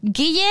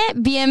Guille,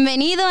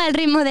 bienvenido al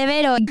Ritmo de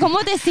Vero. ¿Cómo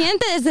te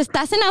sientes?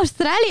 ¿Estás en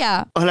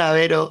Australia? Hola,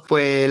 Vero.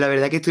 Pues la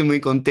verdad que estoy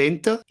muy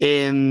contento.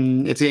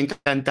 Estoy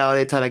encantado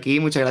de estar aquí.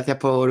 Muchas gracias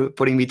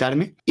por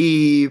invitarme.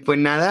 Y pues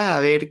nada,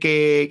 a ver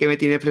qué me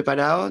tienes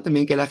preparado.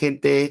 También que la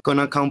gente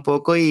conozca un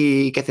poco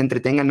y que se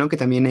entretengan, ¿no? Que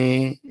también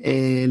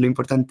es lo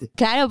importante.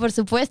 Claro, por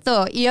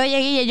supuesto. Y oye,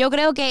 Guille, yo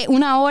creo que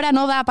una hora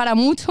no da para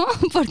mucho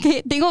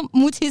porque tengo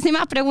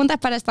muchísimas preguntas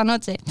para esta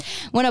noche.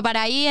 Bueno,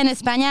 para ahí en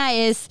España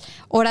es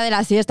hora de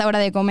la siesta, hora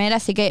de comer,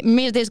 así que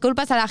mis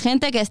disculpas a la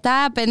gente que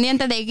está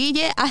pendiente de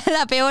Guille a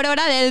la peor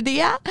hora del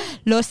día,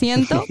 lo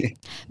siento,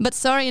 but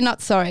sorry, not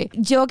sorry.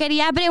 Yo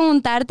quería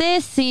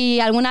preguntarte si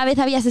alguna vez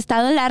habías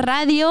estado en la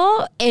radio,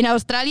 en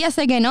Australia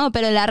sé que no,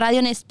 pero en la radio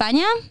en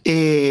España.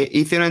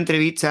 Hice una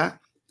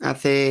entrevista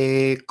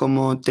hace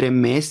como 3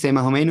 meses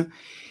más o menos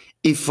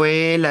y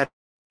fue la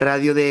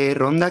radio de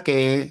Ronda,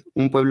 que es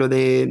un pueblo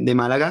de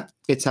Málaga,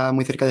 que está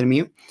muy cerca del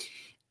mío.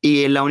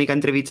 Y es la única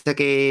entrevista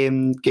que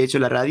he hecho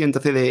en la radio,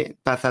 entonces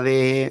pasar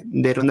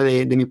de Ronda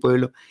de mi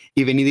pueblo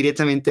y venir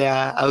directamente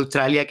a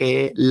Australia,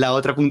 que es la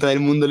otra punta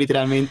del mundo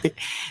literalmente,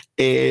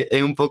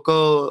 es un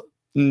poco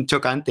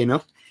chocante,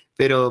 ¿no?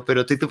 Pero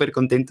estoy súper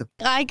contento.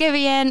 ¡Ay, qué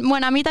bien!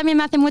 Bueno, a mí también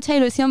me hace mucha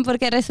ilusión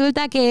porque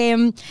resulta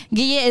que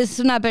Guille es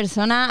una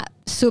persona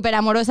súper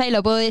amorosa y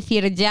lo puedo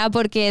decir ya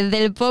porque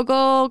del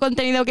poco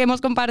contenido que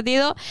hemos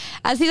compartido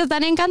ha sido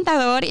tan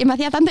encantador y me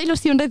hacía tanta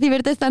ilusión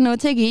recibirte esta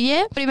noche,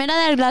 Guille. Primero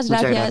dar las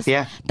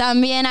gracias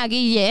también a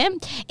Guille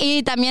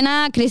y también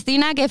a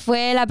Cristina, que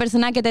fue la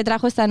persona que te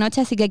trajo esta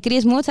noche. Así que,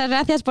 Cris, muchas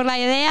gracias por la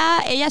idea.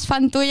 Ella es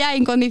fan tuya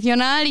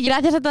incondicional y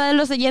gracias a todos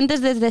los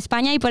oyentes desde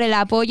España y por el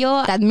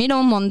apoyo. Te admiro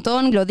un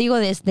montón, lo digo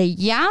desde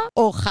ya.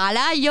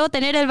 Ojalá yo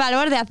tener el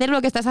valor de hacer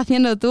lo que estás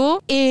haciendo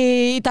tú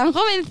y tan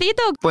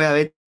jovencito. Pues a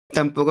ver,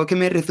 tampoco es que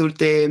me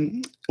resulte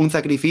un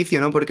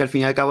sacrificio, ¿no? Porque al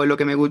fin y al cabo es lo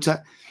que me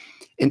gusta.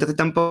 Entonces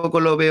tampoco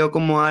lo veo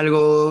como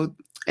algo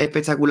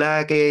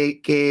espectacular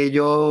que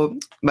yo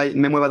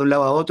me mueva de un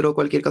lado a otro o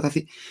cualquier cosa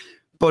así.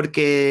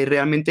 Porque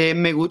realmente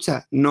me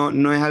gusta.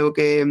 No es algo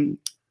que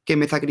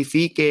me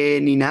sacrifique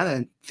ni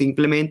nada.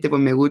 Simplemente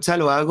pues me gusta,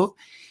 lo hago.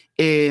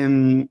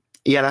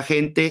 Y a la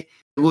gente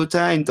le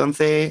gusta,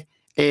 entonces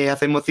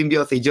hacemos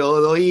simbiosis.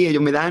 Yo doy,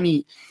 ellos me dan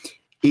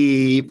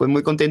y pues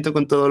muy contento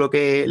con todo lo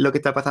que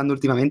está pasando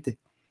últimamente.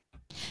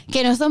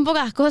 Que no son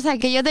pocas cosas,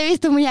 que yo te he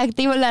visto muy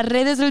activo en las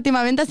redes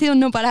últimamente, ha sido un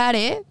no parar,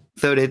 ¿eh?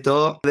 Sobre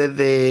todo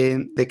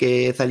desde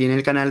que salí en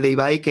el canal de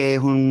Ibai, que es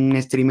un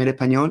streamer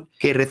español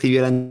que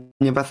recibió el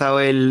año pasado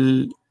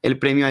el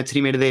premio a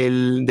streamer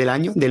del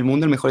año, del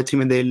mundo, el mejor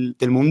streamer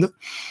del mundo.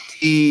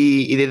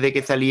 Y desde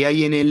que salí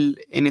ahí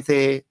en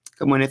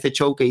ese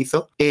show que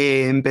hizo,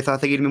 empezó a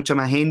seguirme mucha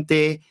más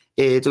gente.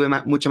 Tuve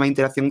mucha más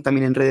interacción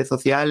también en redes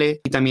sociales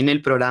y también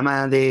el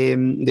programa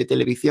de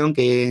televisión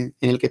en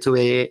el que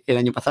estuve el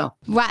año pasado.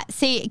 Buah,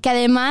 sí, que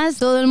además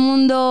todo el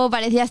mundo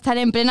parecía estar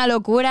en plena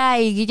locura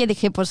y Guille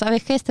dije, pues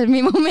sabes que este es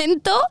mi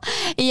momento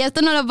y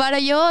esto no lo paro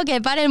yo,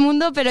 que pare el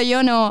mundo, pero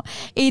yo no.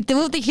 Y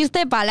tú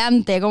dijiste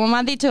pa'lante, como me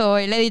has dicho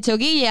hoy. Le he dicho,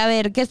 Guille, a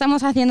ver, ¿qué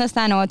estamos haciendo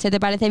esta noche? ¿Te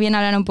parece bien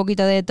hablar un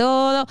poquito de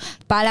todo?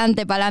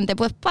 Pa'lante.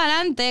 Pues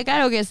pa'lante,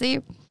 claro que sí.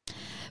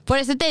 Por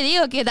eso te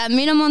digo que te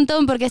admiro un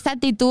montón porque esta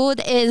actitud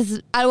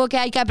es algo que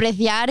hay que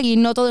apreciar y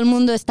no todo el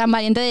mundo es tan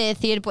valiente de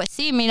decir, pues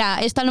sí, mira,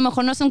 esto a lo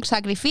mejor no es un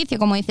sacrificio,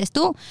 como dices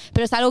tú,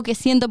 pero es algo que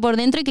siento por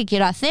dentro y que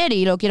quiero hacer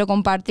y lo quiero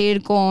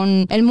compartir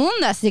con el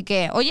mundo. Así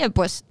que, oye,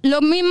 pues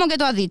lo mismo que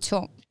tú has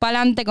dicho,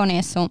 pa'lante con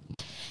eso.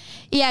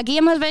 Y aquí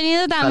hemos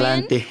venido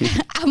también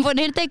a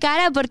ponerte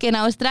cara porque en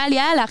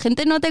Australia la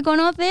gente no te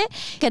conoce,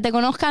 que te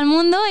conozca el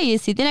mundo y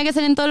si tiene que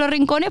ser en todos los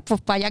rincones,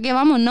 pues para allá que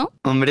vamos, ¿no?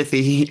 Hombre,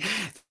 sí.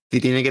 Si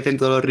tiene que ser en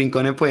todos los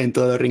rincones, pues en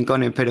todos los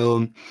rincones,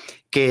 pero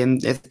que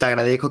te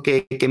agradezco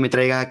que me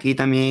traigas aquí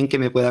también, que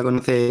me pueda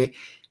conocer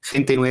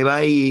gente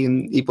nueva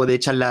y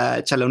poder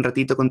charlar un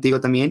ratito contigo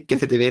también, que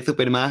se te ve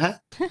súper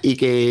maja y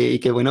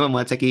que bueno, vamos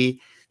a estar aquí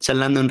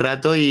charlando un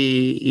rato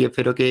y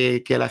espero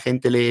que a la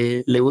gente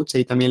le guste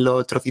y también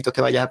los trocitos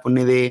que vayas a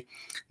poner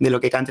de lo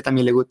que cante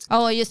también le guste.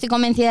 Oh, yo estoy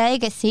convencida de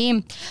que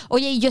sí.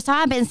 Oye, y yo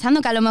estaba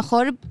pensando que a lo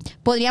mejor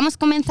podríamos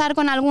comenzar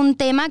con algún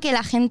tema que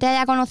la gente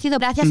haya conocido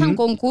gracias a un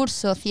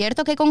concurso,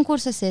 ¿cierto? ¿Qué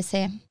concurso es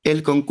ese?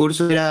 El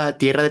concurso era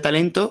Tierra de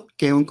Talento,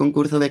 que es un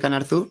concurso de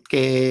Canal Sur,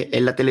 que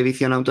es la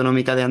televisión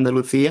autonómica de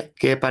Andalucía,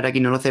 que para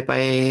quien no lo sepa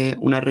es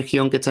una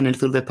región que está en el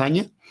sur de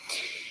España.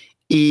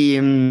 Y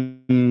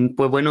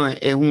pues bueno,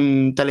 es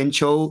un talent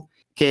show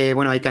que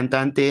bueno, hay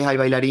cantantes, hay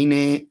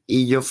bailarines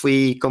y yo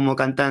fui como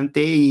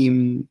cantante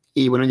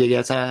y bueno, llegué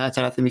hasta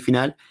la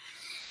semifinal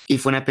y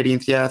fue una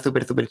experiencia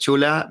súper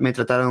chula, me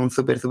trataron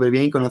súper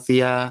bien,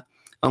 conocí a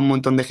un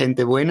montón de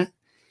gente buena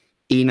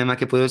y nada más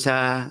que puedo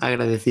estar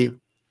agradecido.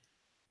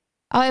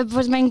 Ay,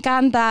 pues me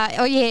encanta.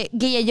 Oye,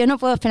 Guille, yo no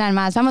puedo esperar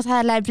más. Vamos a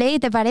darle al play,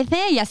 ¿te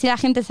parece? Y así la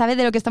gente sabe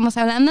de lo que estamos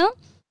hablando.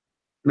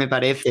 Me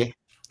parece.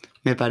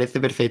 Me parece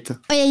perfecto.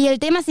 Oye, y el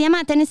tema se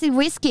llama Tennessee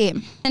Whiskey.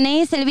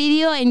 Tenéis el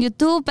vídeo en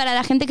YouTube para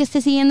la gente que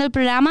esté siguiendo el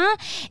programa.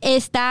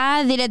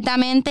 Está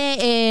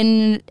directamente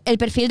en el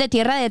perfil de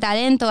Tierra de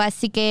Talento,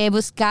 así que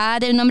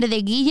buscad el nombre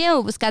de Guille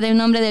o buscad el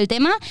nombre del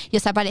tema y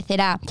os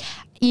aparecerá.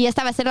 Y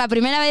esta va a ser la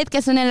primera vez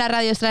que suene en la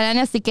radio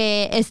australiana, así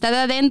que estad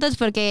atentos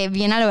porque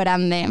viene a lo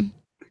grande.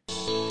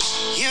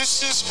 Used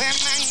to spend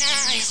my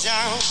nights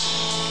out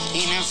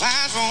in a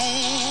five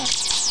room.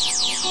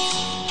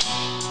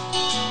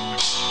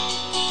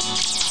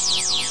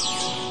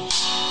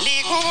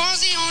 Liquor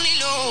was the only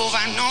love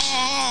I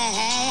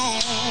know.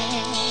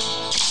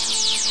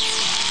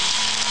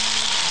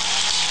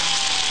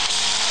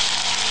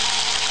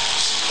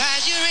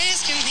 But you're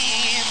asking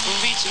me for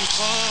reaching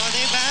for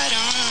the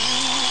bottom.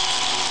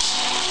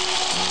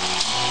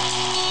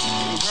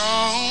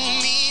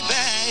 Brought me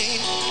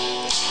back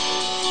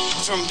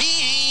from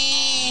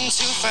being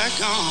too far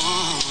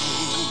gone.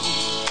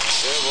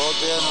 Qué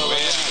bote, no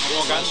veas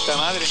cómo canta,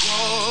 madre.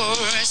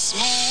 You're as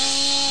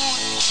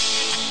smooth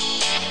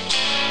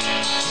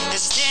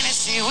as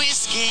Tennessee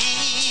whiskey.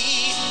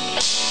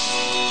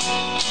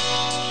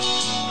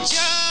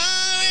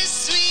 You're as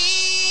sweet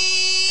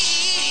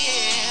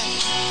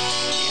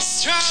as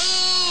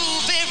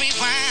strawberry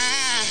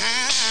wine.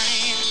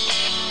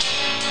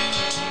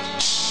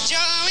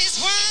 You're as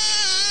warm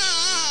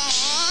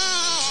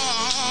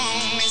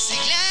as a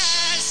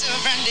glass of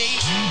brandy.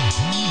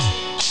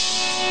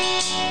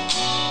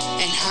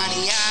 And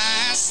honey,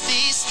 I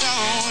stay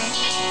stoned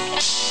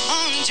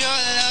on your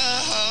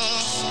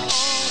love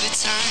all the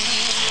time.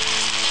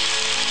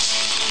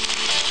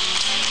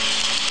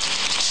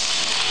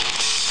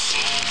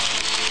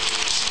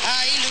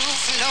 I look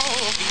for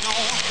love, you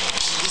know,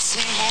 the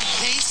same old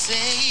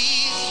places.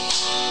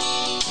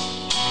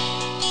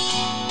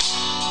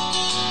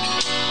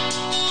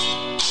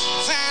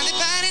 Find the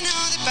body,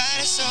 know the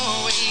body's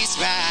always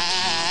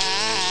right.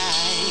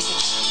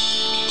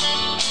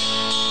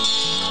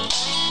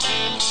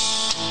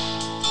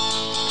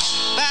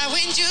 But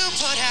when you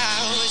put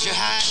out your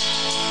heart,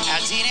 I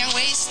didn't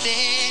waste the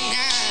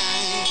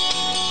night.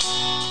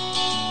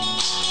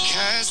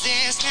 'Cause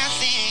there's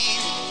nothing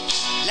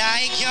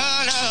like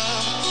your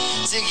love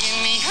to get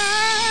me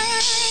high.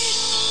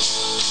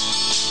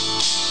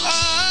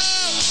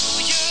 Oh,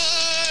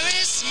 you're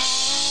as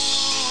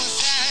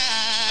smooth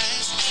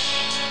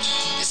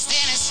as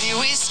Tennessee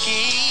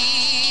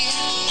whiskey.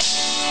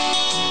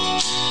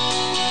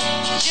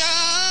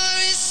 You're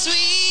as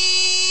sweet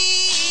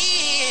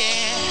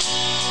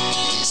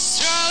as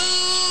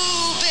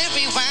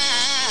strawberry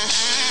wine.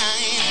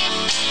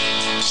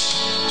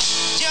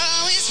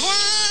 You're as warm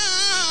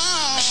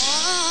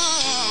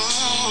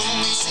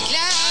as a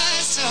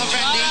glass of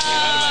brandy.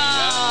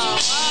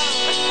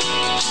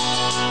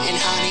 And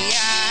honey,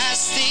 I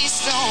stay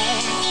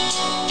stoned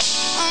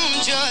on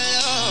your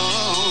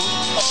love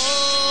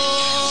all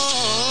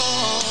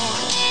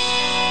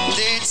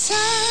the time.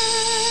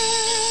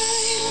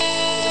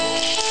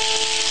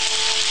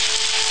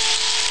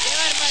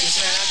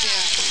 Muchas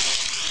gracias.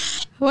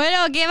 Bueno,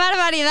 qué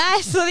barbaridad,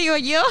 eso digo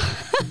yo.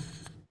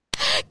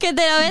 Que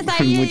te lo ves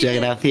ahí. Muchas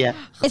gracias.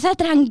 Esa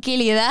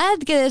tranquilidad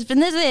que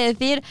desprendes de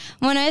decir,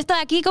 bueno, esto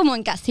aquí como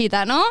en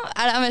casita, ¿no?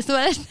 Ahora me subo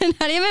al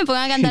escenario y me pongo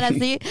a cantar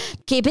así.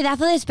 Qué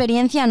pedazo de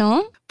experiencia,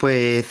 ¿no?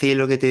 Pues sí,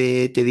 lo que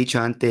te he dicho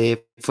antes,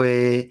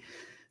 fue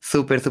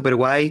súper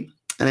guay.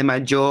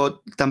 Además,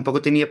 yo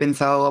tampoco tenía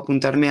pensado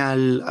apuntarme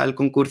al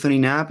concurso ni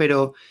nada,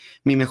 pero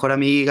mi mejor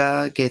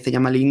amiga, que se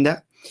llama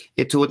Linda,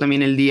 estuvo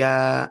también el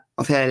día,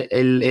 o sea,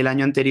 el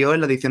año anterior,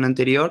 la edición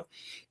anterior,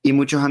 y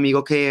muchos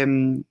amigos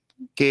que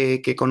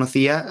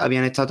conocía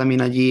habían estado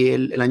también allí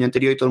el año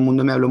anterior y todo el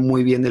mundo me habló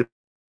muy bien del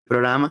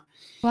programa.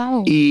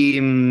 Wow.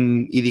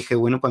 Y dije,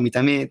 bueno, pues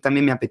a mí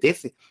también me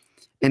apetece.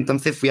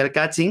 Entonces fui al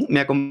casting,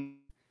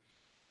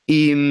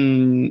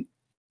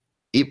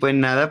 y pues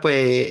nada,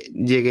 pues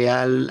llegué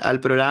al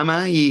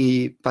programa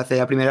y pasé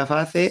la primera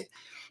fase,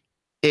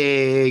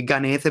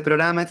 gané ese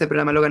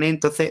programa lo gané.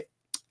 Entonces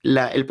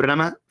el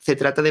programa se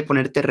trata de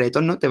ponerte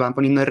retos, ¿no? Te van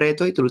poniendo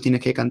retos y tú los tienes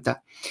que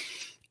cantar.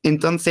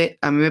 Entonces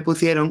a mí me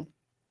pusieron,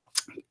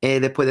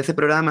 después de ese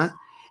programa,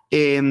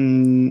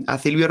 a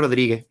Silvio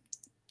Rodríguez,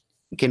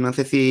 que no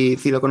sé si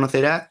lo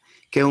conocerás,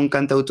 que es un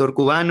cantautor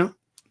cubano.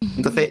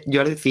 Entonces yo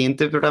al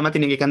siguiente programa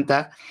tenía que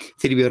cantar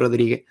Silvio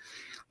Rodríguez.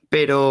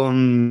 Pero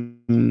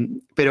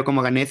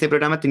como gané ese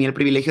programa tenía el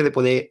privilegio de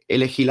poder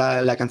elegir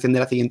la canción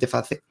de la siguiente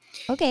fase.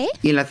 Ok.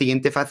 Y en la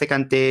siguiente fase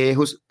canté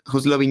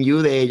Who's Loving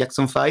You de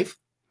Jackson 5.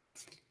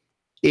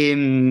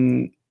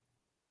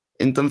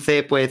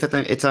 Entonces pues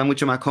estaba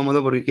mucho más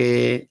cómodo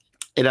porque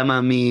era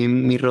más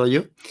mi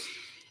rollo.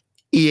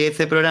 Y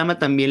ese programa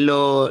también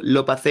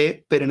lo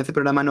pasé, pero en ese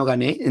programa no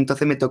gané.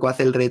 Entonces me tocó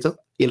hacer el reto.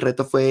 Y el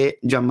reto fue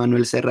Joan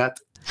Manuel Serrat.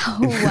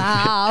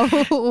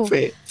 ¡Wow!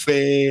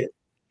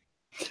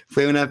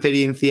 Fue una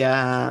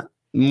experiencia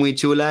muy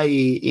chula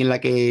y en la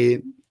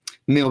que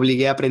me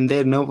obligué a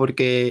aprender, ¿no?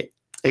 Porque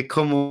es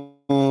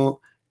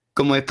como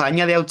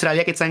España de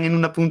Australia, que están en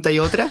una punta y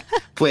otra,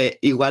 Pues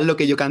igual lo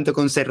que yo canto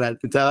con Serrat.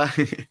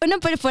 Bueno,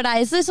 pero para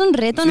eso es un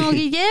reto, ¿no,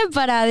 Guille?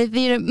 Para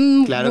decir,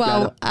 Claro, wow,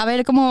 claro. a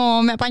ver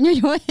cómo me apaño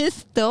yo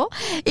esto.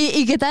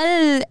 ¿Y qué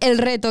tal el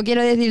reto?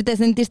 Quiero decir, ¿te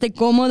sentiste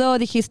cómodo?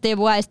 ¿Dijiste,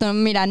 buah, esto,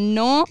 mira,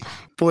 no?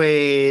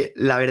 Pues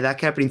la verdad es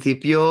que al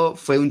principio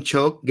fue un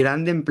shock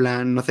grande, en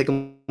plan, no sé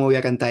cómo voy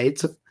a cantar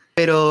esto.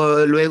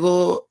 Pero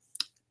luego,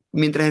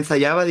 mientras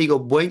ensayaba, digo,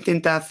 voy a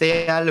intentar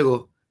hacer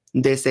algo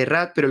de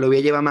Serrat, pero lo voy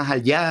a llevar más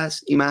al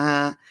jazz y más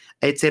a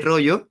este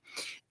rollo.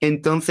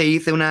 Entonces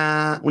hice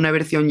una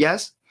versión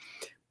jazz,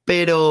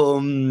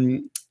 pero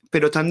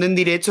estando en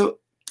directo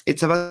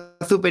estaba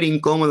súper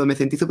incómodo, me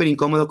sentí súper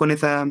incómodo con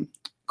esa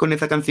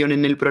canción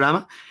en el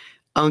programa,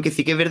 aunque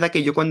sí que es verdad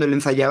que yo cuando lo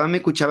ensayaba me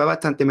escuchaba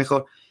bastante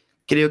mejor.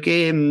 Creo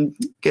que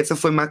eso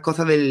fue más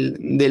cosa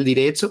del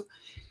directo,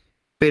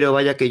 pero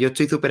vaya que yo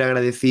estoy súper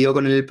agradecido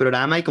con el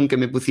programa y con que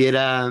me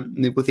pusiera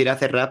a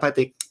hacer rap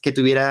que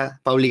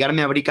tuviera, para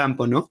obligarme a abrir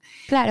campo, ¿no?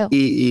 Claro.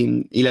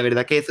 Y la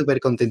verdad que súper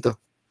contento.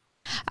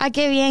 Ah,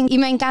 qué bien. Y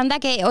me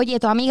encanta que, oye,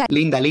 tu amiga...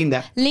 Linda.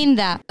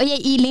 Linda. Oye,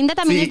 ¿y Linda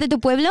también Sí. es de tu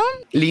pueblo?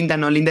 Linda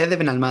es de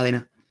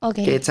Benalmádena,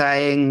 que está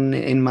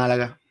en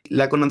Málaga.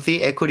 La conocí,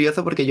 es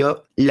curioso porque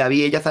yo la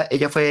vi,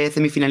 ella fue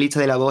semifinalista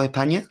de La Voz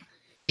España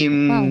y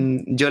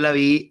Wow. yo la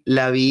vi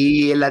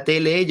en la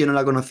tele, yo no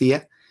la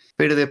conocía,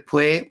 pero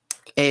después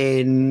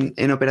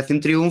en Operación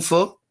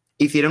Triunfo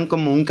hicieron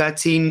como un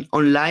casting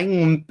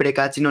online, un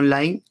pre-casting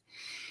online,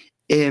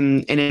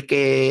 en el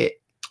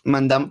que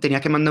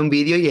tenías que mandar un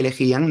vídeo y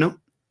elegían, ¿no?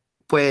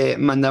 Pues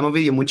mandamos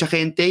vídeo mucha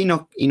gente y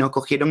nos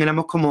cogieron,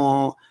 éramos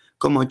como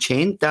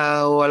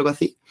 80 o algo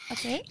así.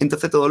 Okay.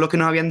 Entonces todos los que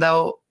nos habían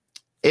dado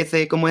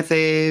ese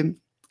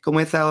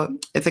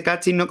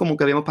casting, ¿no? Como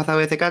que habíamos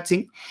pasado ese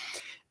casting,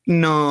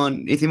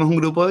 hicimos un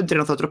grupo entre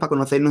nosotros para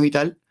conocernos y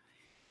tal.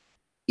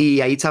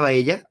 Y ahí estaba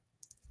ella.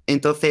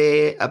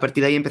 Entonces a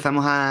partir de ahí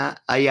empezamos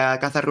a ir a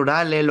casas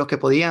rurales, los que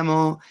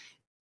podíamos.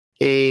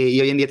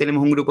 Y hoy en día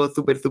tenemos un grupo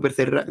súper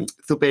cerrado,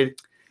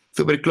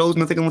 súper close,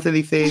 no sé cómo se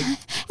dice.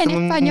 En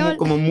Somos español.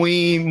 como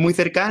muy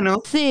cercanos.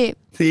 Sí.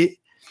 Sí,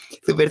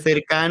 súper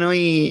cercanos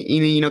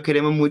y nos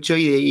queremos mucho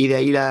y de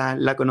ahí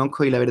la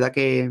conozco y la verdad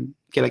que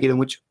la quiero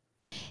mucho.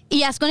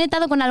 ¿Y has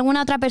conectado con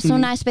alguna otra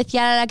persona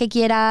especial a la que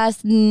quieras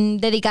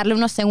dedicarle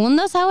unos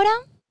segundos ahora?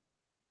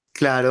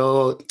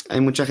 Claro,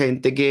 hay mucha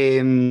gente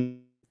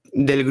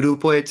del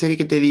grupo este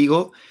que te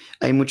digo,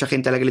 hay mucha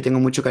gente a la que le tengo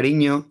mucho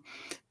cariño.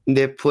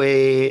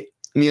 Después,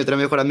 mi otra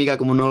mejor amiga,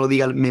 como no lo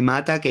diga, me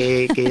mata,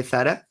 que es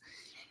Sara,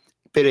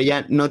 pero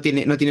ella no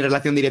tiene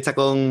relación directa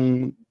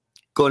con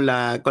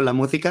la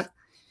música,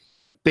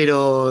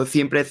 pero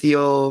siempre ha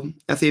sido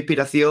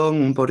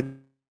inspiración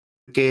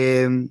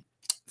porque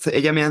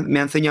ella me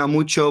ha enseñado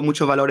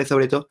muchos valores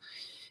sobre todo,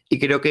 y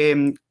creo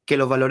que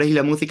los valores y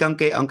la música,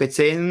 aunque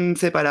estén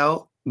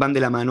separados, van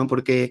de la mano,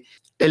 porque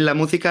en la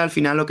música al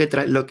final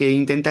lo que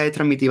intenta es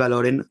transmitir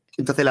valores, ¿no?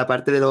 Entonces la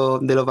parte de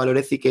los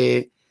valores sí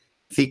que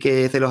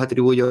se los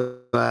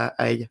atribuyo a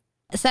ella.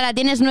 Sara,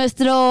 tienes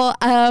nuestro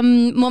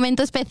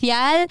momento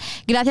especial.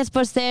 Gracias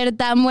por ser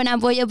tan buen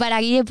apoyo para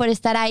Guille, por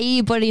estar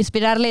ahí, por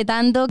inspirarle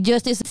tanto. Yo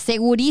estoy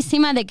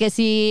segurísima de que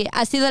si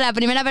has sido la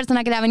primera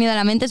persona que le ha venido a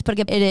la mente es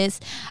porque eres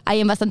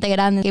alguien bastante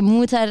grande. Que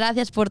muchas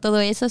gracias por todo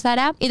eso,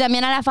 Sara. Y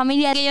también a la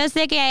familia, que yo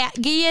sé que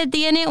Guille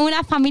tiene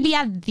una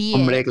familia 10.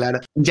 Hombre,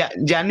 claro.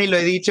 Ya ni lo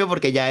he dicho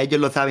porque ya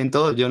ellos lo saben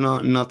todo. Yo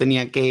no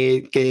tenía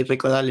que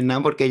recordarles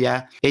nada porque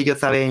ya ellos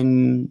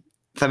saben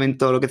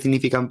todo lo que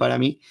significan para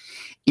mí.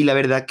 Y la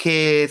verdad es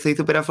que soy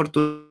súper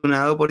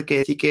afortunado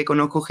porque sí que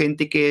conozco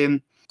gente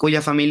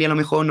cuya familia a lo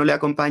mejor no le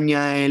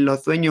acompaña en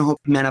los sueños o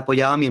me han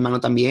apoyado, a mi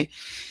hermano también,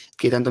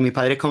 que tanto mis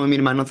padres como mi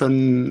hermano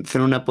son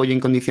un apoyo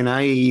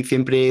incondicional y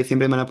siempre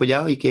me han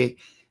apoyado y eso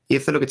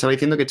es lo que estaba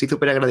diciendo, que estoy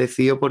súper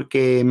agradecido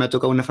porque me ha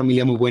tocado una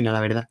familia muy buena,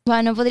 la verdad.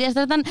 Bueno, podría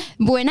estar tan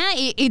buena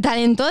y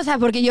talentosa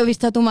porque yo he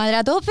visto a tu madre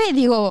a tope y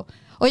digo...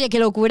 Oye, qué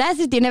locura,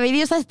 si tiene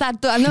vídeos hasta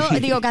actuando,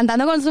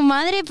 cantando con su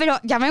madre, pero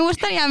ya me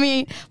gustaría a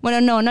mí...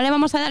 Bueno, no le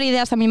vamos a dar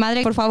ideas a mi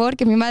madre, por favor,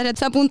 que mi madre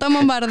está a punto de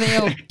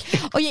bombardeo.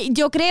 Oye,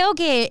 yo creo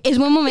que es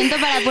buen momento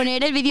para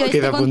poner el vídeo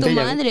con tu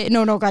madre.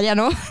 No, calla,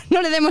 no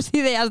le demos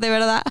ideas, de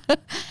verdad.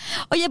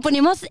 Oye,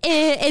 ponemos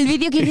el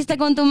vídeo que hiciste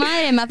con tu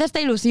madre, me hace esta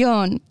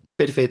ilusión.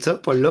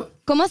 Perfecto, ponlo.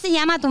 ¿Cómo se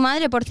llama tu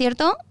madre, por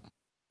cierto?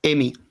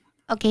 Emi.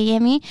 Ok,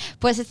 Emi,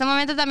 pues este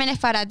momento también es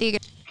para ti.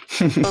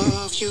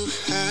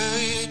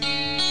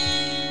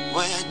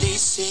 What they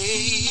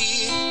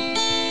say,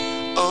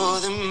 oh,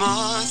 the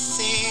more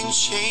things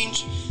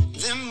change,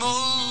 the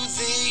more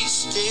they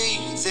stay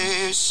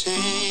the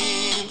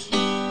same.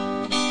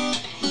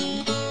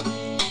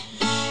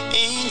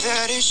 Ain't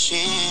that a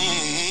shame?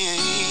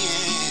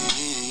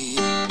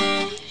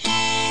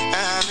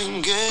 I've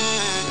been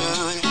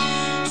good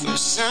for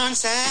some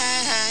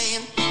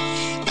time.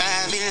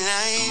 I'd be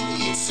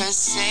lying if I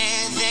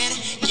said that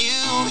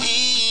you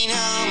ain't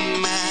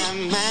on my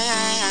mind.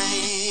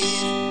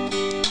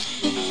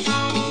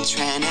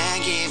 Trying to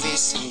give it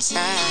some time,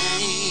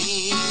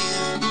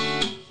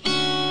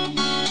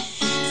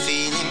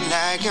 feeling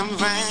like I'm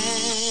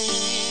running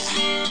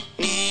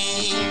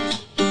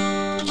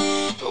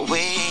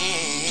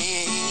away.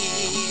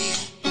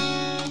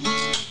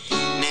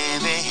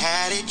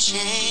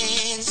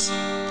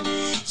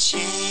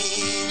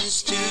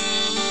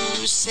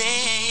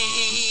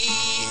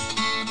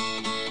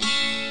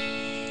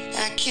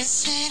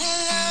 Instead of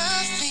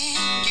loving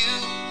you,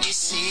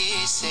 it's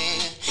easy.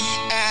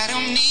 I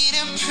don't need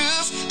to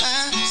prove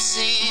a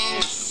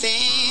single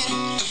thing.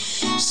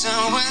 So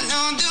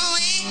along the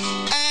way,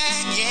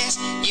 I guess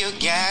you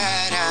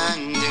got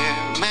under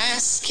my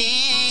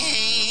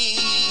skin.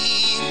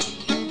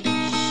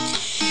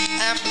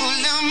 I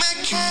pull all my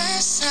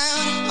cards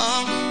out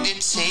on the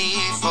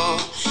table.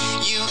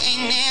 You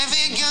ain't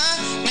never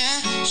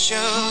gonna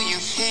show your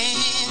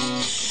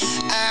hand.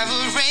 I've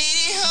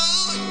already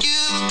hold you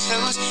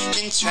close,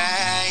 then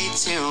try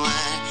to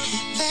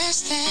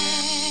understand.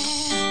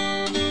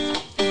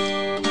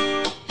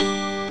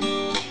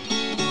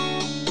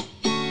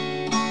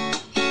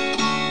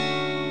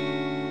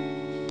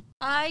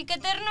 ¡Ay, qué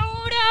ternura!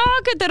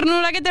 ¡Qué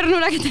ternura, qué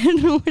ternura, qué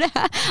ternura!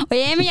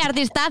 Oye, mi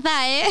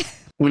artistaza, ¿eh?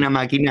 Una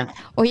máquina.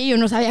 Oye, yo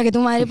no sabía que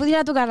tu madre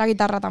pudiera tocar la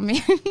guitarra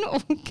también.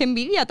 ¡Qué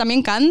envidia!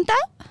 ¿También canta?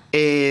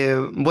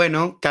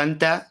 Bueno,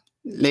 canta.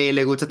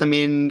 Le gusta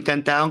también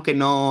cantar, aunque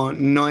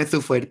no es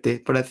su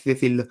fuerte, por así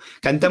decirlo.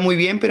 Canta muy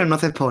bien, pero no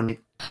se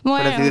expone, por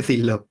así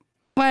decirlo.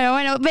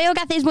 Bueno, veo que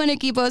hacéis buen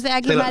equipo, o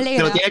sea, que me alegra.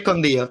 Te lo tiene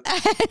escondido.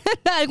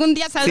 Algún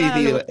día saldrá.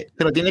 Sí, tío,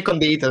 te lo tiene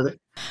escondido.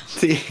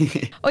 Sí.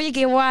 Oye,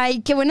 qué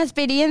guay, qué buena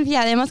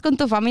experiencia, además con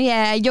tu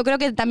familia. Yo creo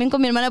que también con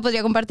mi hermana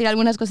podría compartir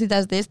algunas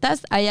cositas de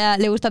estas. A ella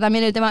le gusta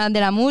también el tema de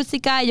la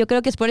música y yo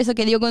creo que es por eso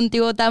que dio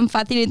contigo tan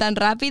fácil y tan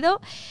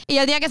rápido. Y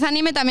el día que se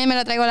anime también me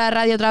lo traigo a la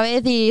radio otra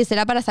vez y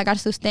será para sacar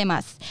sus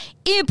temas.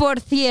 Y por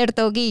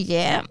cierto,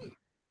 Guille,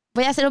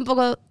 voy a ser un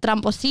poco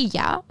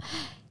tramposilla.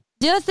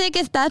 Yo sé que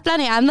estás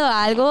planeando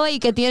algo y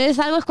que tienes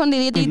algo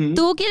escondidito y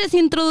tú quieres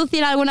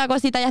introducir alguna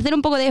cosita y hacer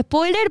un poco de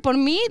spoiler, por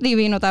mí,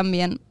 divino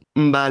también.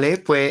 Vale,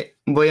 pues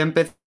voy a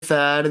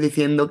empezar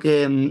diciendo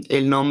que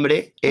el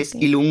nombre es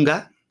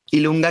Ilunga.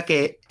 Ilunga,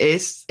 que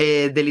es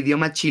del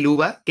idioma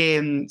chiluba,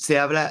 que se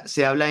habla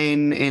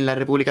en la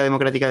República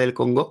Democrática del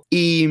Congo.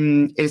 Y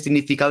el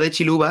significado de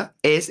chiluba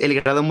es el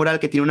grado moral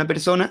que tiene una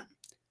persona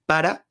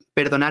para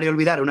perdonar y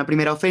olvidar una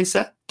primera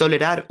ofensa,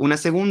 tolerar una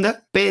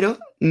segunda, pero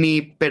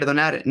ni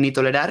perdonar ni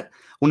tolerar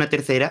una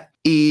tercera.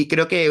 Y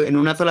creo que en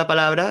una sola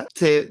palabra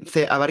se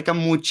abarca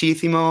mucho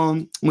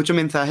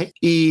mensaje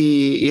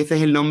y ese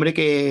es el nombre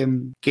que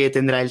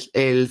tendrá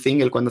el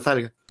single cuando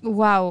salga.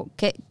 ¡Wow!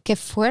 ¡Qué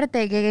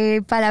fuerte!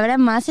 ¡Qué palabra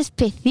más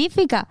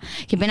específica!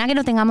 ¡Qué pena que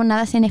no tengamos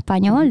nada así en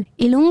español!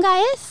 ¿Ilunga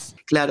es?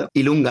 Claro,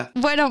 Ilunga.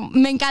 Bueno,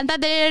 me encanta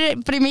tener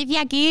primicia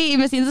aquí y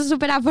me siento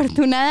súper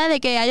afortunada de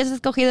que hayas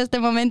escogido este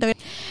momento.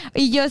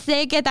 Y yo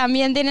sé que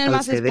también tienen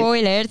más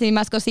spoilers y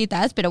más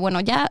cositas, pero bueno,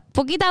 ya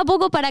poquito a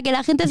poco para que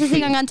la gente se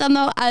siga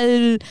enganchando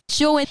al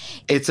show.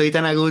 Estoy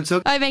tan a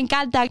gusto. Ay, me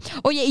encanta.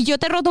 Oye, y yo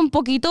te he roto un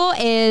poquito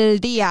el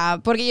día,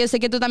 porque yo sé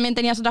que tú también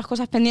tenías otras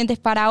cosas pendientes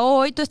para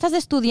hoy. Tú estás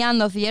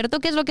estudiando, ¿cierto?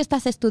 ¿Qué es lo que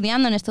estás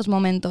estudiando en estos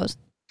momentos?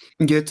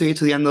 Yo estoy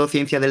estudiando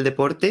Ciencia del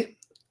Deporte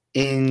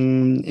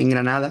en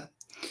Granada.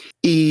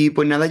 Y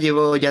pues nada,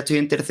 ya estoy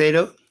en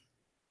tercero,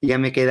 ya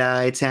me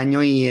queda este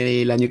año y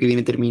el año que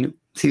viene termino,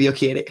 si Dios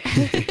quiere.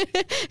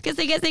 que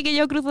sí, que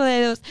yo cruzo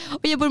dedos.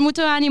 Oye, pues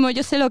mucho ánimo,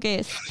 yo sé lo que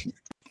es.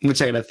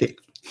 Muchas gracias.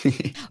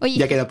 Oye,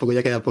 ya queda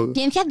poco.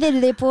 Ciencias del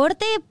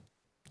deporte,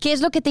 ¿qué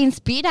es lo que te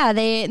inspira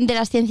de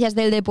las ciencias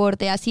del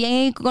deporte?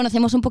 Así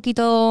conocemos un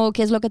poquito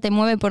qué es lo que te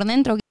mueve por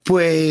dentro.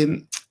 Pues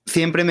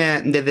siempre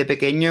desde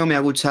pequeño me ha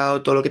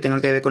gustado todo lo que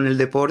tenga que ver con el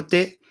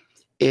deporte.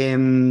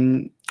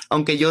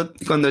 Aunque yo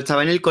cuando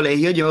estaba en el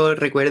colegio, yo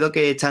recuerdo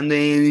que estando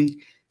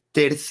en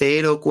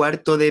tercero o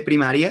cuarto de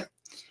primaria,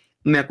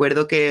 me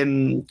acuerdo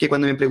que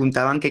cuando me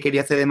preguntaban qué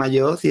quería hacer de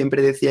mayor,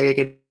 siempre decía que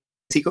quería ser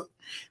físico,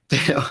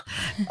 pero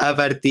a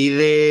partir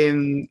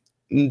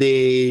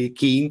de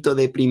quinto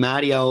de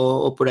primaria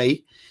o por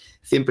ahí,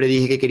 siempre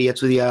dije que quería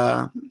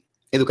estudiar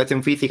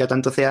educación física,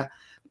 tanto sea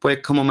pues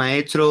como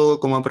maestro,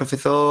 como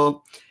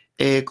profesor,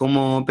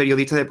 como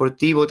periodista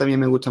deportivo, también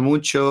me gusta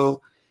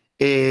mucho.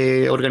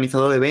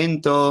 Organizador de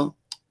eventos,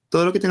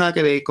 todo lo que tenga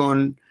que ver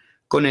con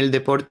el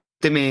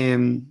deporte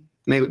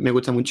me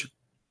gusta mucho.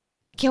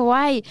 ¡Qué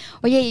guay!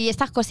 Oye, y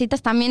estas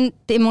cositas también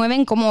te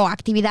mueven como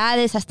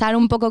actividades, a estar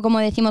un poco, como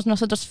decimos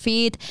nosotros,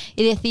 fit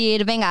y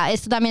decir, venga,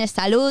 esto también es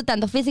salud,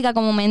 tanto física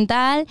como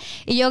mental.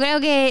 Y yo creo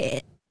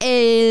que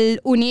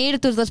el unir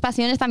tus dos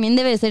pasiones también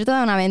debe ser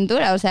toda una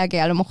aventura. O sea, que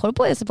a lo mejor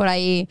puedes por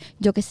ahí,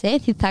 yo qué sé,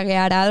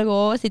 zigzaguear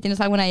algo, si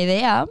tienes alguna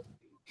idea.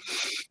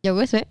 Yo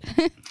qué sé.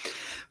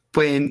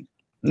 Pues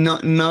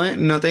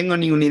no tengo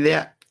ninguna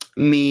idea.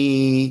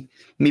 Mi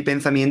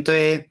pensamiento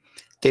es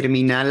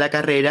terminar la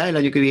carrera el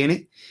año que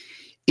viene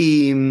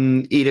y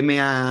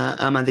irme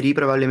a Madrid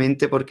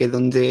probablemente porque es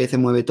donde se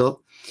mueve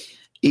todo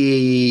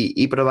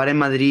y probar en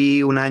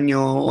Madrid 1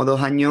 año o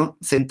 2 años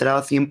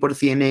centrado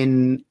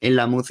 100% en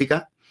la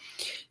música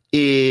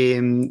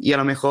y a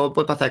lo mejor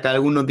pues para sacar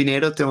algunos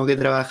dineros tengo que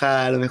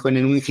trabajar a lo mejor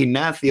en un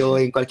gimnasio o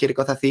en cualquier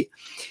cosa así,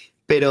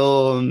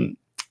 pero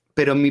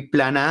mi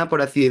plan A, por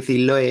así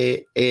decirlo,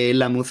 es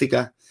la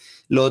música.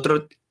 Lo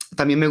otro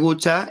también me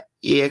gusta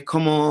y es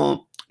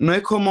como... No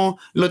es como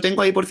lo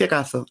tengo ahí por si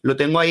acaso, lo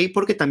tengo ahí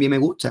porque también me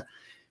gusta,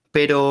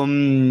 pero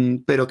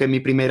que mi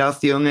primera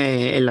opción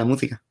es la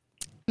música.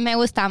 Me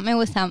gusta,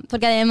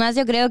 porque además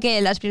yo creo que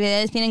las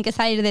prioridades tienen que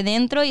salir de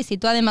dentro y si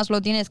tú además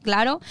lo tienes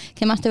claro,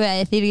 ¿qué más te voy a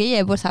decir,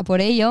 Guille? Pues a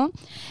por ello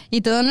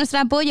y todo nuestro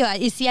apoyo.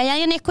 Y si hay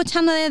alguien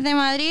escuchando desde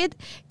Madrid,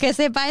 que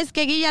sepáis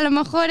que Guille a lo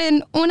mejor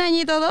en un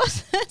añito o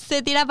dos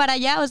se tira para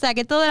allá, o sea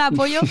que todo el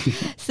apoyo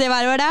se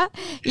valora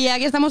y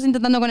aquí estamos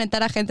intentando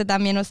conectar a gente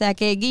también, o sea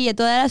que Guille,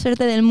 toda la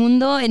suerte del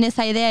mundo en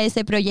esa idea,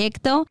 ese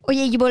proyecto.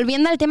 Oye, y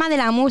volviendo al tema de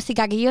la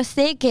música, que yo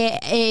sé que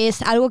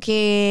es algo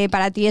que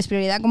para ti es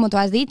prioridad, como tú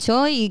has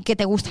dicho, y que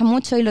te gusta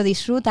mucho y lo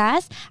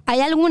disfrutas,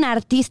 ¿hay algún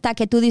artista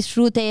que tú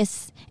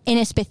disfrutes en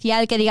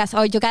especial que digas,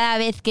 oh, yo cada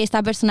vez que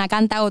esta persona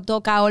canta o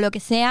toca o lo que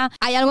sea,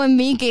 hay algo en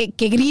mí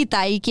que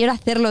grita y quiero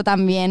hacerlo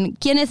también?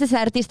 ¿Quién es ese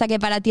artista que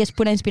para ti es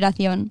pura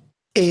inspiración?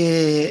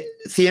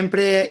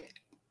 Siempre,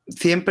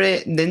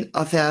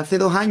 o sea, hace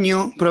 2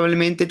 años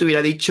probablemente te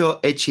hubiera dicho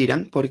Ed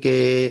Sheeran,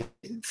 porque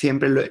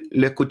siempre lo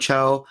he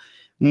escuchado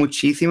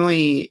muchísimo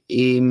y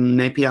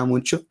me ha inspirado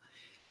mucho.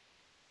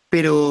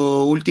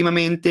 Pero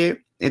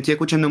últimamente estoy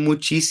escuchando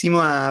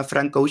muchísimo a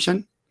Frank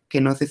Ocean,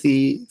 que no sé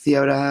si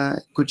habrás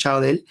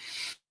escuchado de él.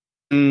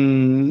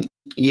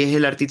 Y es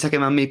el artista que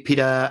más me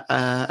inspira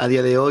a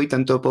día de hoy,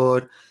 tanto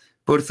por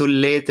sus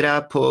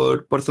letras,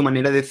 por su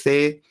manera de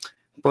ser,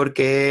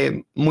 porque es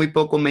muy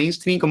poco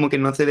mainstream, como que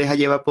no se deja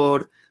llevar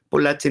por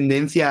las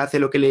tendencias, hace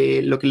lo que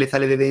le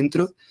sale de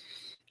dentro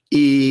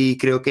y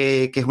creo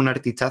que es un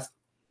artistazo.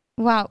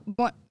 Wow,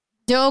 bueno,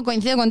 yo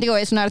coincido contigo,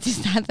 es un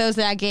artistazo, o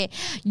sea que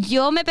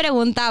yo me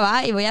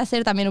preguntaba, y voy a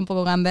ser también un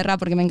poco gamberra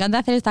porque me encanta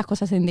hacer estas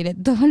cosas en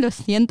directo, lo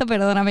siento,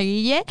 perdóname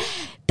Guille,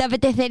 ¿te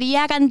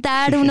apetecería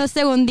cantar unos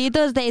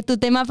segunditos de tu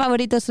tema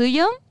favorito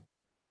suyo?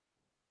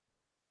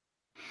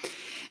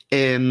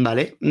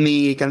 Vale,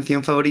 mi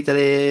canción favorita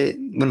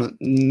bueno,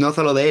 no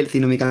solo de él,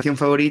 sino mi canción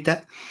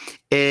favorita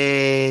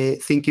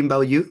es Thinking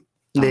About You,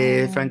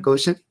 de Frank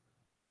Ocean.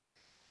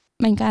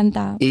 Me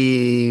encanta.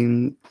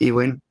 Y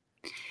bueno.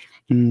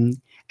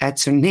 A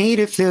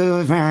tornado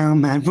flew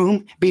around my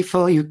room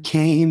before you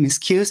came.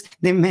 Excuse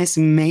the mess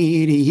I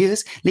made. It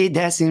usually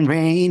doesn't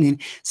rain in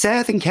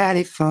Southern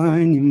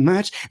California,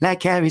 much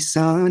like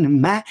Arizona.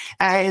 My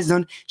eyes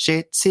don't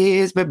shed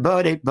tears, but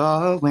they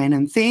ball when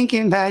I'm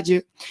thinking about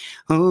you.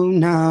 Oh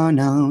no,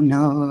 no,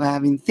 no,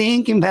 I've been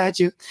thinking about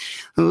you.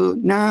 Oh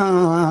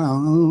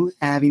no,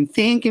 I've been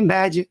thinking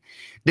about you.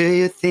 Do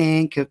you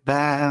think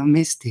about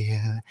me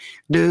still?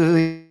 Do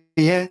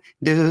you?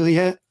 Do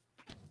you?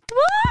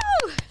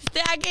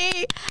 Estoy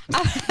aquí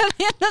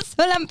haciendo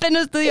sola en pleno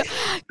estudio.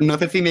 No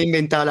sé si me he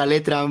inventado la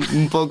letra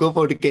un poco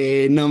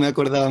porque no me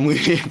acordaba muy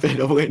bien,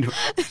 pero bueno.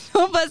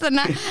 No pasa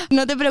nada,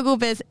 no te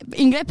preocupes.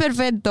 Inglés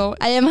perfecto.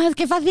 Además,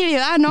 qué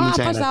facilidad, ¿no? Muchas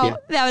Has pasado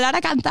gracias. de hablar a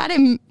cantar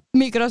en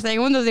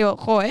microsegundos. Digo,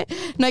 joder,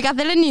 no hay que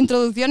hacerle ni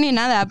introducción ni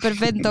nada.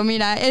 Perfecto,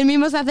 mira, él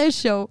mismo se hace el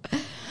show.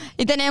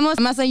 Y tenemos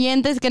más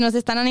oyentes que nos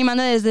están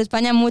animando desde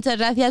España. Muchas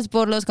gracias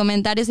por los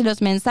comentarios y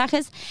los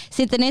mensajes.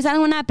 Si tenéis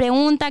alguna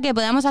pregunta que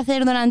podamos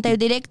hacer durante el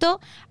directo,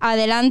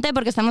 adelante,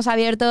 porque estamos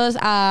abiertos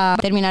a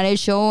terminar el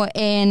show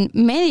en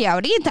media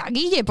horita.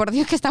 Guille, por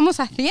Dios, ¿qué estamos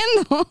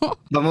haciendo?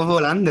 Vamos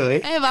volando,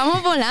 ¿eh?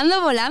 Vamos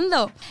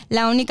volando.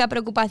 La única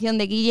preocupación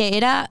de Guille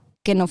era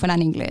que no fuera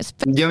en inglés.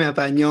 Yo me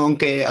apaño,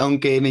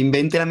 aunque me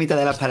invente la mitad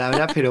de las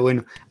palabras, pero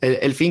bueno,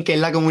 el fin que es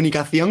la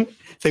comunicación,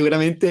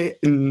 seguramente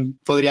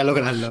podría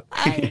lograrlo.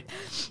 Ay.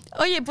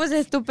 Oye, pues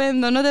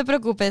estupendo, no te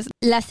preocupes.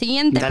 La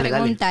siguiente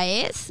pregunta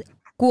es,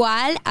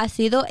 ¿cuál ha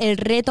sido el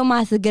reto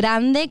más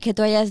grande que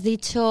tú hayas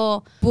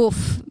dicho, puf,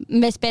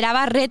 me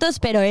esperaba retos,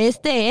 pero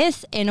este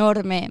es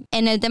enorme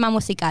en el tema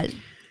musical?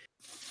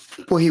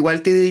 Pues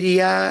igual te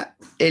diría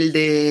el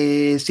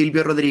de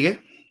Silvio Rodríguez,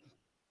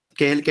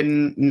 que es el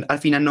que al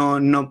final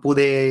no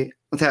pude,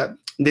 o sea,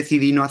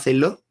 decidí no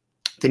hacerlo,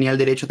 tenía el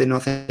derecho de no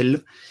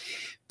hacerlo,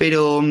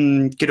 pero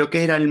creo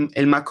que era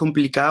el más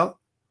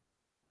complicado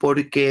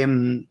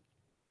porque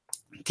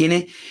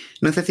tiene,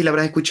 no sé si lo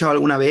habrás escuchado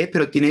alguna vez,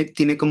 pero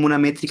tiene como una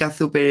métrica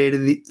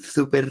súper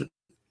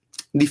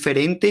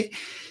diferente,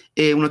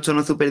 unos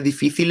tonos súper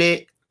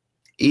difíciles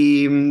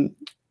y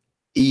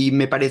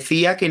me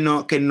parecía que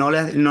no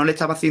le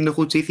estaba haciendo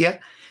justicia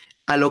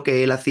a lo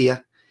que él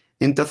hacía.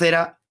 Entonces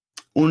era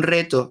un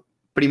reto,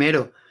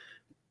 primero,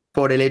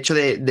 por el hecho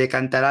de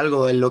cantar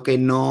algo en lo que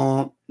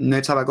no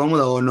estaba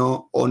cómodo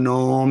o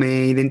no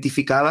me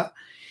identificaba,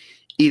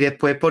 y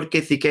después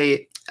porque sí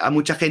que a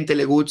mucha gente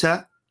le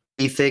gusta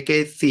y sé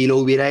que si lo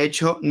hubiera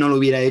hecho, no lo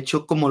hubiera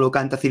hecho como lo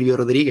canta Silvio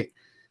Rodríguez.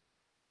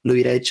 Lo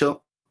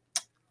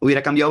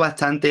hubiera cambiado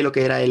bastante lo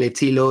que era el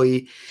estilo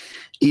y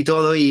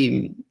todo,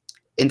 y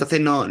entonces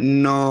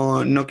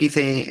no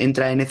quise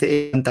entrar en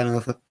ese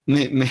pantanoso.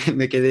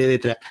 Me quedé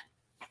detrás.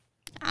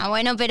 Ah,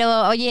 bueno,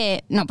 pero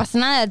oye, no pasa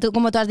nada. Tú,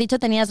 como tú has dicho,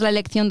 tenías la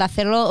elección de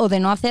hacerlo o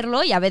de no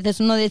hacerlo y a veces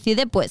uno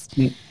decide, pues,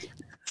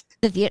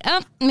 decir,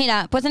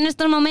 mira, pues en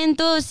estos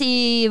momentos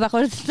y bajo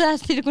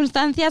estas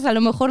circunstancias a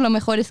lo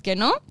mejor es que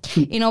no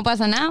y no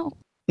pasa nada.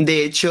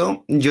 De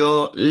hecho,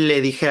 yo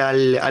le dije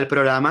al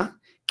programa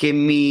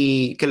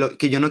que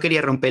yo no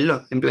quería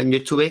romperlo. En plan, yo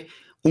estuve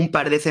un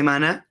par de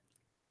semanas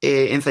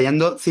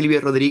ensayando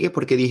Silvio Rodríguez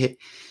porque dije,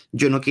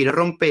 yo no quiero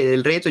romper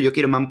el reto,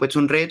 me han puesto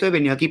un reto, he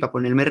venido aquí para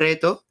ponerme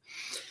reto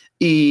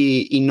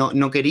y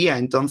no quería.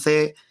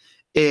 Entonces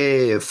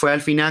fue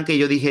al final que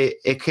yo dije,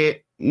 es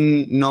que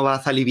no va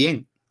a salir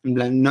bien. En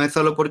plan, no es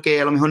solo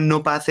porque a lo mejor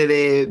no pase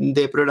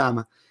de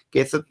programa,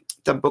 que eso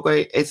tampoco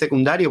es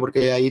secundario,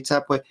 porque ahí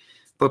está pues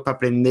para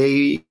aprender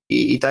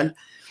y tal.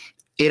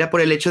 Era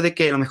por el hecho de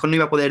que a lo mejor no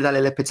iba a poder darle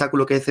el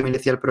espectáculo que se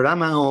merecía el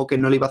programa o que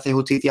no le iba a hacer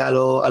justicia a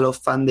los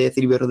fans de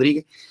Silvio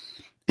Rodríguez.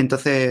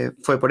 Entonces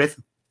fue por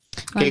eso.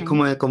 Bueno.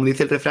 Que es como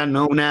dice el refrán,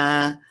 ¿no?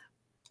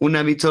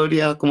 Una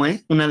victoria, ¿cómo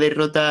es? Una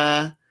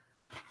derrota,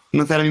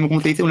 no sé ahora mismo cómo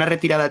se dice, una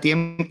retirada a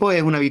tiempo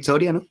es una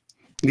victoria, ¿no?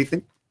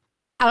 Dicen.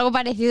 Algo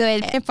parecido.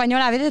 El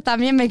español a veces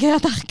también me queda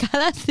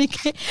atascada, así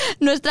que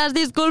nuestras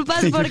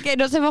disculpas porque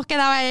nos hemos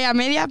quedado ahí a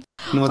media.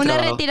 Una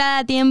retirada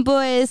a tiempo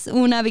es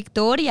una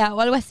victoria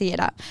o algo así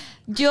era.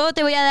 Yo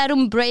te voy a dar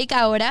un break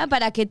ahora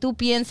para que tú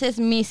pienses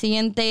mi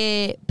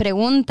siguiente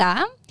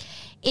pregunta.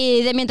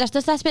 Y mientras tú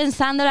estás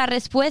pensando la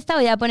respuesta,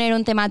 voy a poner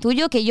un tema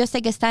tuyo que yo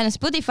sé que está en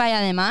Spotify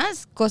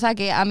además, cosa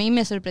que a mí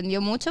me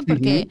sorprendió mucho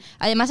porque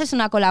además es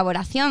una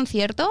colaboración,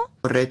 ¿cierto?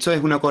 Correcto,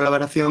 es una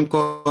colaboración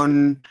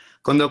con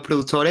dos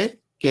productores,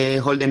 que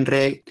es Holden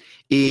Reg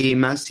y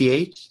Max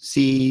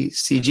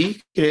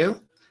CG,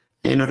 creo,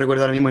 no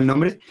recuerdo ahora mismo el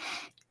nombre,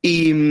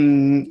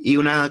 y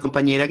una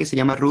compañera que se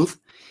llama Ruth.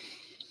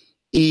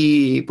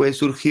 Y pues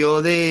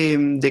surgió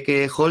de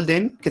que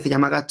Holden, que se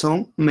llama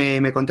Gastón,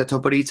 me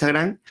contactó por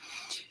Instagram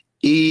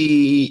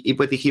y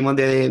pues dijimos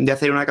de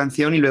hacer una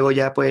canción y luego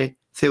ya pues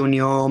se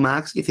unió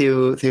Max y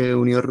se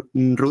unió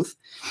Ruth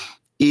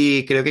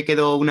y creo que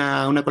quedó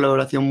una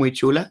colaboración muy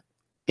chula,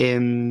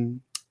 que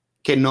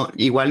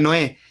igual no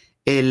es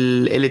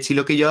el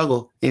estilo que yo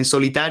hago en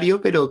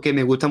solitario, pero que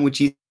me gusta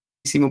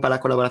muchísimo para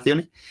las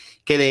colaboraciones,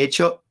 que de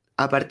hecho,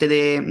 aparte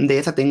de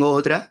esa, tengo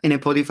otra en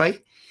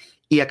Spotify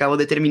y acabo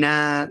de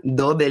terminar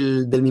 2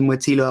 del mismo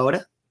estilo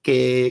ahora,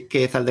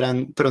 que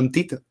saldrán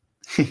prontito.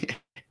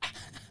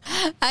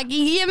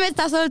 Aquí Guille me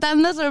está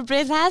soltando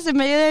sorpresas en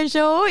medio del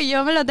show y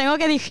yo me lo tengo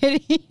que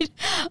digerir.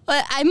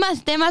 Hay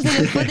más temas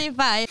en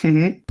Spotify.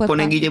 Pues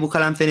ponen Guille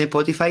Bujalance en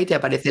Spotify y te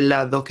aparecen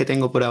las 2 que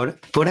tengo por ahora.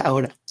 Por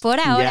ahora.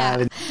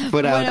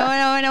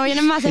 Bueno,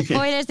 vienen más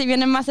spoilers y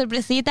vienen más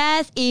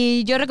sorpresitas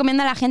y yo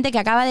recomiendo a la gente que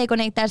acaba de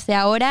conectarse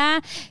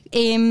ahora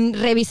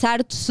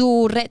revisar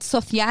su red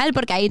social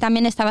porque ahí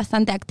también está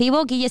bastante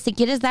activo. Guille, si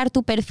quieres dar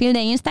tu perfil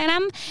de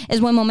Instagram, es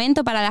buen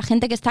momento para la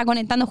gente que está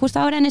conectando. Justo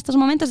ahora en estos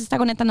momentos se está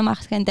conectando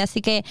más gente,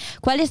 así que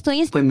 ¿cuál es tu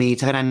Instagram? Pues mi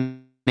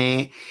Instagram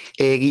es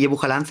Guille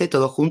Bujalance,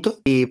 todo junto,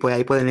 y pues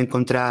ahí pueden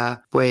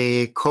encontrar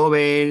pues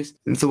covers,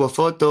 subo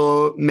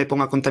fotos, me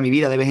pongo a contar mi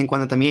vida de vez en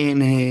cuando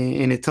también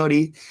en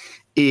stories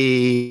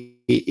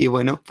y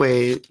bueno,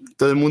 pues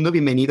todo el mundo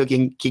bienvenido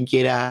quien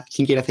quiera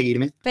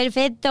seguirme.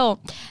 Perfecto,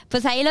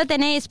 pues ahí lo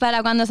tenéis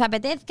para cuando os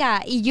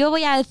apetezca y yo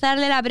voy a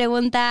alzarle la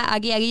pregunta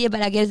aquí a Guille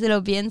para que él se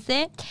lo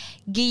piense.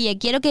 Guille,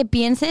 quiero que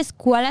pienses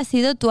cuál ha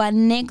sido tu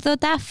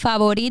anécdota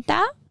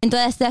favorita en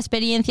toda esta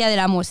experiencia de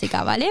la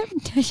música, ¿vale?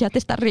 Ya te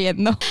estás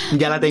riendo.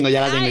 Ya la tengo. No.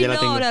 Era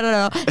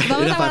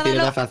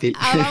fácil.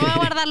 Vamos a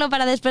guardarlo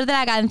para después de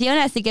la canción,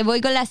 así que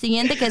voy con la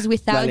siguiente, que es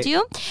Without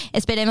You.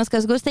 Esperemos que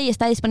os guste y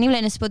está disponible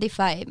en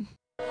Spotify.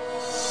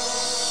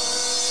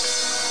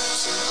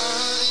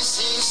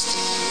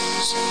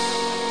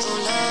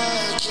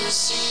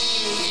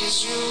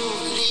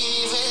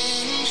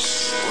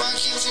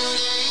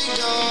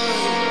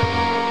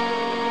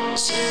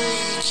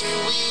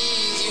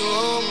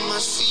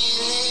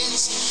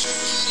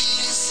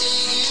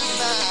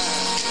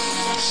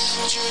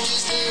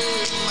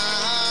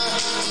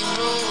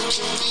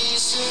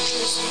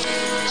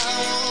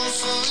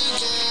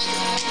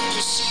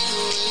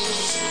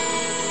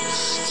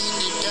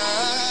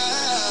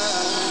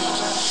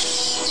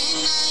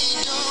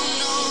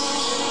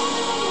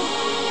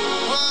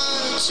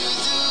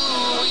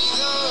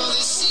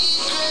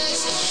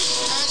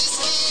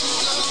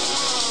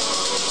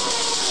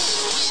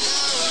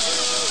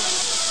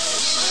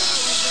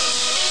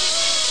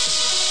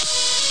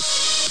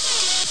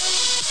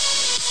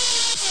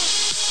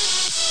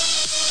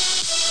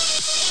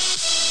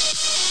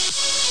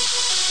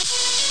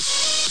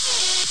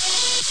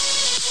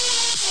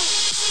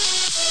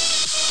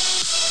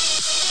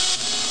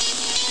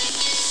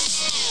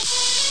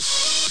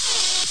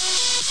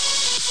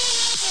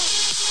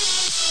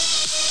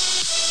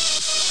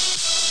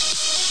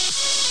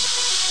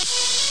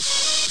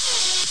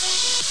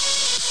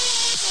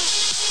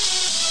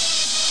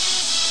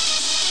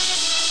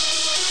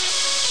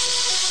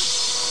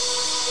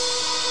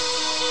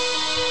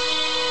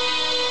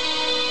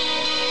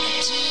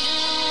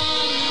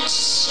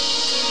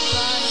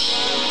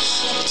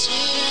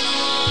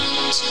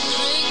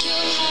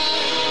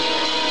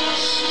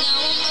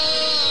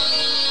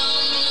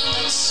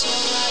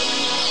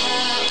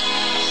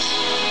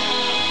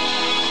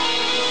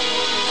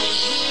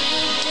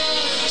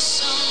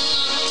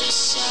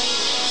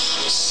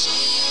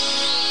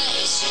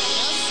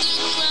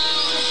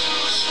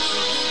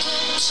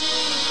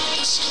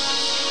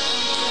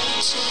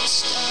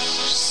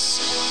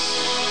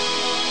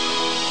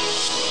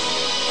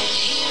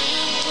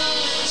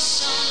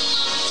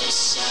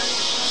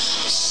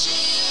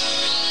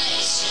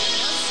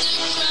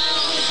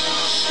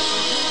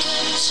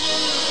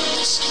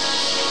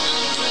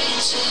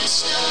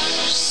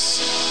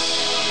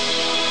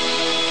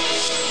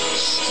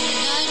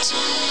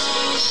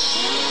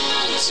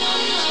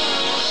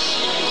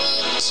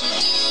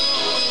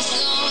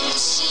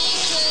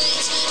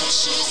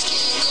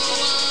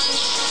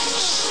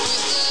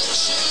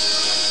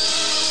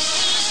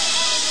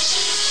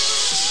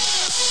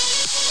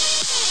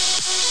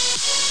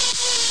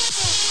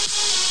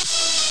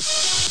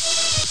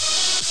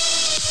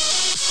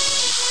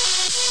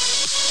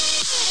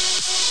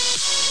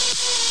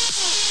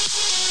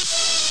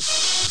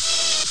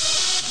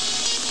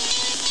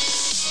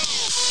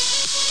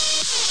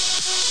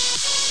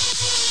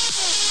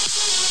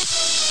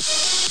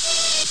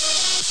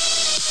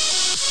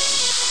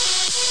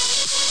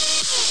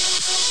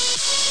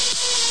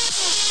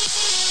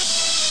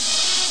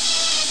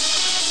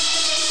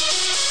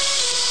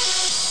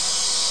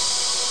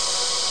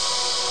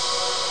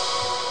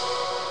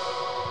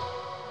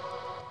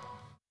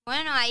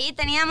 ahí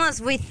teníamos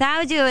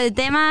Without You, el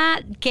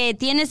tema que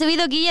tiene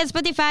subido Guille a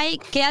Spotify,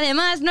 que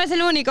además no es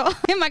el único.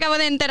 Me acabo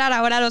de enterar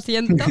ahora, lo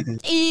siento.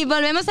 Y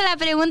volvemos a la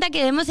pregunta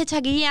que hemos hecho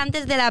a Guille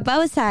antes de la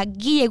pausa.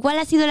 Guille, ¿cuál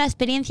ha sido la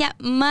experiencia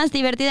más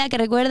divertida que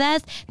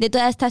recuerdas de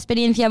toda esta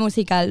experiencia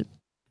musical?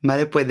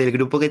 Vale, pues del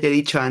grupo que te he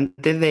dicho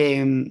antes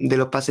de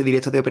los pases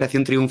directos de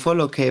Operación Triunfo,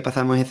 los que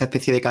pasamos esa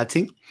especie de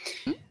casting,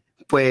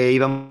 pues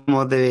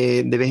íbamos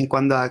de vez en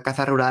cuando a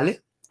casas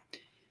rurales.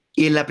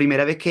 Y en la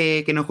primera vez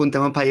que nos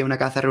juntamos para ir a una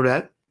casa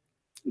rural,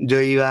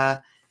 yo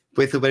iba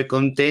pues súper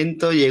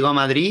contento, llego a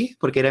Madrid,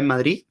 porque era en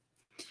Madrid.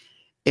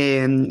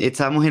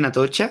 Estábamos en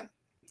Atocha,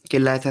 que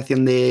es la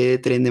estación de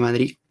tren de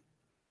Madrid.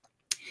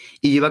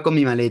 Y yo iba con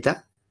mi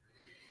maleta.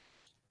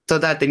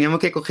 Total, teníamos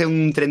que coger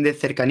un tren de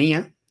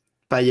cercanía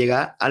para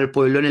llegar al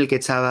pueblo en el que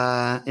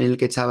estaba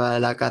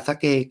la casa,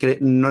 que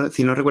no,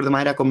 si no recuerdo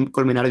mal era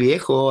Colmenar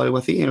Viejo o algo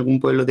así, en algún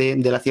pueblo de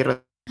la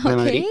Sierra de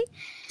Madrid.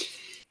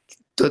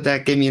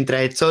 Total, que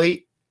mientras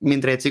estoy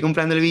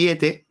comprando el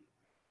billete,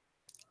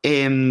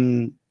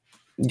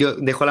 yo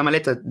dejo la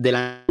maleta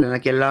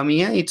aquí al lado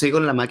mía y estoy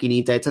con la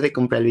maquinita esta de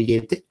comprar el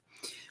billete.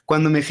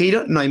 Cuando me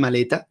giro, no hay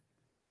maleta.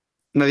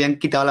 Me habían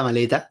quitado la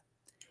maleta.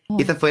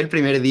 Y ese fue el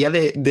primer día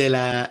de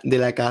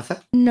la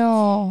casa.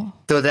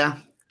 No.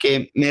 Total,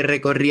 que me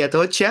recorrí a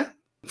Atocha,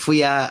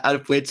 fui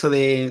al puesto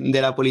de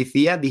la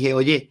policía, dije,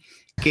 oye,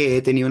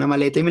 que tenía una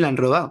maleta y me la han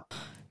robado.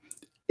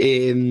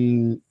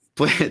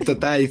 Pues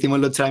total, hicimos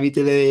los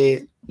trámites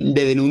de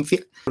denuncia,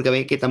 porque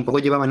veis que tampoco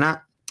llevaba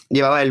nada.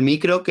 Llevaba el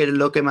micro, que es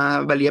lo que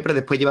más valía, pero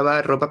después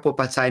llevaba ropa pues,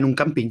 para estar en un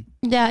camping.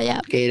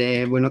 Ya.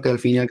 Que bueno, que al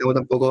fin y al cabo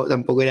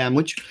tampoco era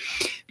mucho.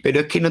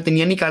 Pero es que no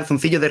tenía ni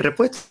calzoncillos de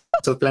repuesto.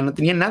 En plan, no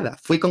tenía nada.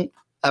 Fui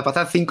a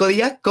pasar 5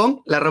 días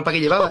con la ropa que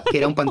llevaba, que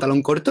era un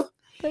pantalón corto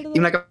y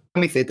una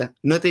camiseta.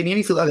 No tenía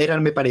ni sudadera,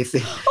 me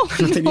parece.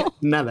 No tenía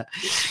nada.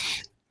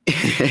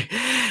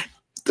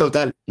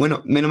 Total.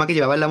 Bueno, menos mal que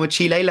llevaba la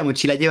mochila y la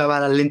mochila llevaba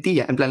las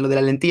lentillas, en plan lo de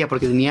las lentillas,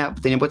 porque tenía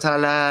puestas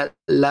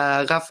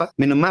las gafas.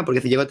 Menos mal, porque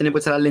si llego a tener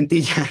puestas las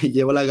lentillas y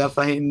llevo las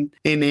gafas en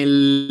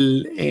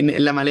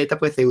la maleta,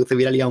 pues se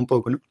hubiera liado un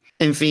poco, ¿no?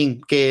 En fin,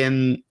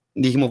 que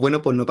dijimos,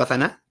 bueno, pues no pasa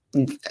nada.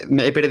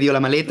 He perdido la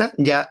maleta,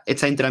 ya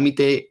está en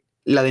trámite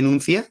la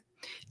denuncia,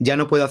 ya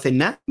no puedo hacer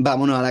nada.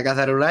 Vámonos a la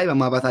casa rural y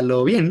vamos a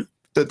pasarlo bien, ¿no?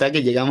 Total,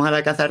 que llegamos a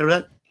la casa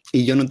rural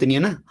y yo no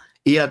tenía nada.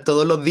 Y a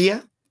todos los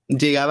días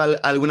llegaba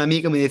algún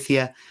amigo y me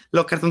decía,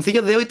 los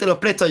calzoncillos de hoy te los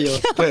presto yo.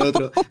 Pues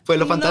otro, pues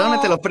los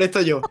pantalones te los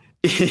presto yo.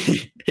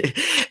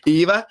 Y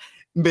iba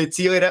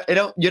vestido,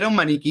 yo era un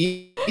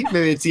maniquí,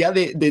 me vestía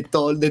de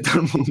todo el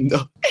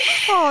mundo.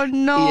 Oh,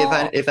 no.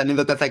 Y esa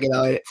anécdota se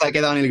ha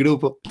quedado en el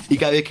grupo. Y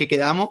cada vez que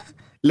quedamos,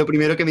 lo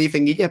primero que me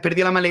dicen, Guille, ¿has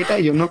perdido la maleta?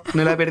 Y yo no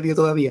la he perdido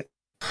todavía.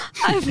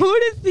 ¡Ay,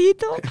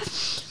 pobrecito!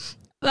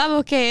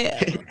 Vamos, que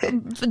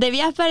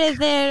debías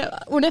parecer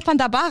un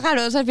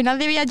espantapájaros. Al final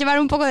debías llevar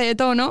un poco de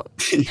todo, ¿no?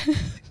 Sí.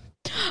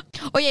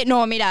 Oye,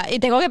 no, mira, y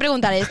tengo que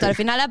preguntar esto. ¿Al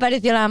final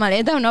apareció la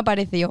maleta o no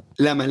apareció?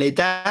 La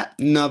maleta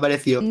no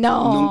apareció.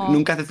 No.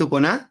 Nunca se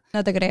supo nada.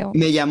 No te creo.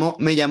 Me llamó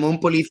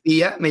un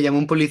policía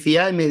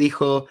y me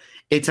dijo,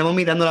 estamos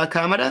mirando las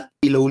cámaras,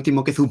 y lo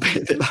último que supe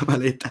de la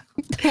maleta.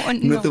 Oh,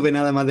 No supe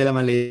nada más de la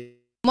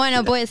maleta.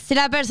 Bueno, pues si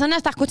la persona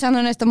está escuchando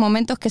en estos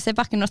momentos, que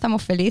sepas que no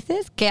estamos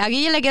felices, que a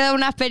Guille le queda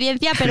una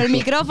experiencia, pero el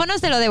micrófono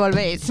se lo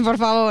devolvéis, por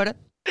favor.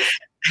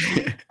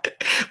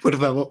 Por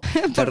favor,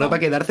 la ropa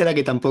quedársela,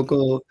 que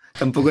tampoco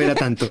era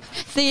tanto.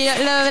 Sí,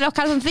 lo de los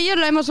calzoncillos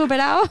lo hemos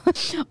superado.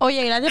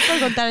 Oye, gracias por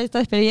contar esta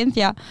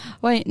experiencia.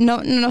 Oye,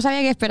 no sabía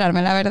qué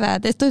esperarme, la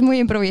verdad. Esto es muy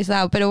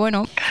improvisado, pero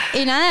bueno.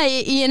 Y nada,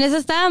 y en eso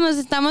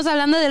estamos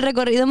hablando del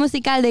recorrido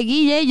musical de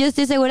Guille. Yo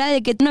estoy segura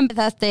de que tú no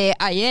empezaste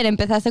ayer,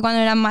 empezaste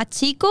cuando eras más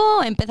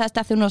chico, empezaste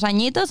hace unos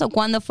añitos, o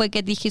cuándo fue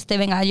que dijiste,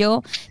 venga,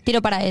 yo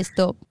tiro para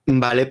esto.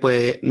 Vale,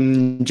 pues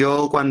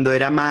yo cuando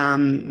era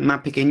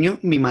más pequeño,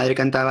 mi madre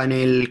cantaba en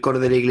el coro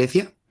de la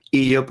iglesia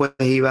y yo pues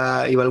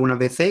iba algunas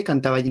veces,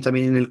 cantaba allí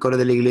también en el coro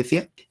de la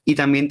iglesia, y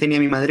también tenía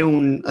mi madre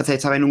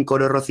estaba en un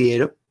coro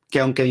rociero, que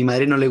aunque a mi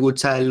madre no le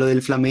gusta lo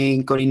del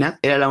flamenco ni nada,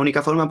 era la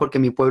única forma, porque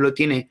mi pueblo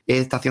tiene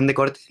estación de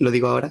corte, lo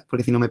digo ahora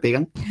porque si no me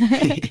pegan,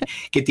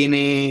 que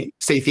tiene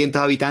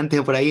 600 habitantes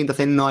o por ahí,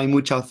 entonces no hay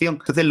mucha opción.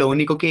 Entonces lo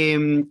único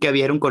que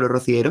había era un coro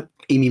rociero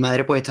y mi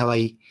madre pues estaba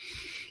ahí.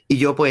 Y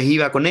yo pues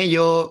iba con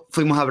ellos,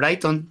 fuimos a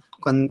Brighton,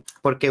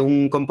 porque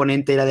un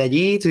componente era de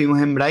allí,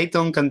 estuvimos en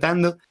Brighton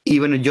cantando. Y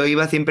bueno, yo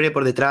iba siempre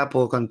por detrás,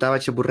 pues cantaba,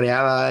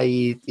 chapurreaba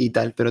y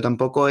tal, pero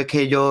tampoco es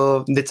que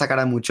yo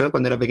destacara mucho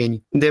cuando era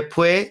pequeño.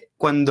 Después,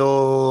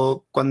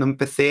 cuando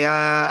empecé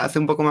a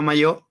ser un poco más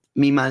mayor,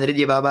 mi madre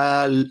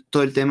llevaba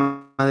todo el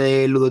tema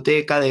de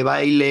ludoteca, de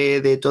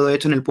baile, de todo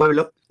esto en el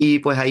pueblo. Y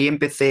pues ahí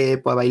empecé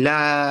pues, a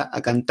bailar,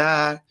 a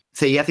cantar.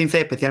 Seguía sin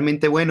ser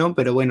especialmente bueno,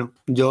 pero bueno,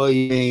 yo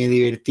me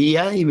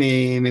divertía y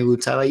me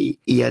gustaba y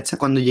ya está.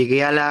 Cuando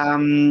llegué a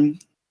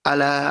a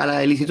la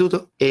del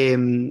instituto,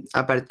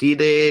 a partir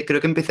de,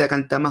 creo que empecé a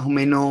cantar más o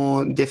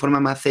menos de forma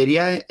más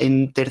seria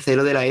en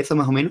tercero de la ESO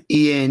más o menos,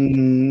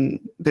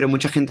 pero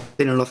mucha gente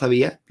no lo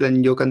sabía. En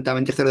plan, yo cantaba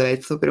en tercero de la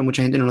ESO, pero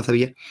mucha gente no lo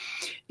sabía.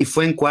 Y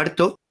fue en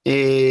cuarto,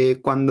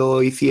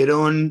 cuando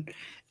hicieron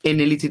en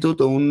el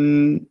instituto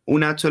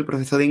un acto, el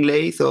profesor de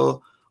inglés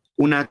hizo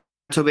un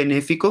acto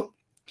benéfico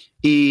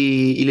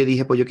y le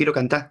dije, pues yo quiero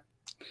cantar.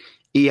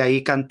 Y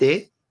ahí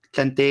canté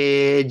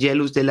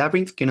Jealous de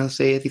Labyrinth, que no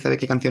sé si sabes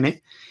qué canción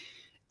es.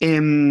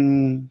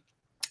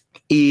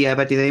 Y a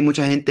partir de ahí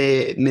mucha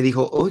gente me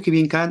dijo, ¡oh, qué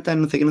bien cantas!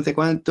 No sé qué, no sé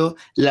cuánto.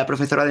 La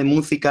profesora de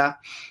música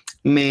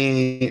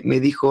me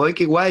dijo, ¡ay,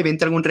 qué guay!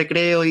 Vente a algún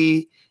recreo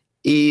y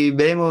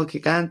vemos que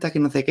cantas, que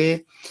no sé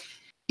qué.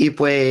 Y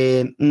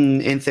pues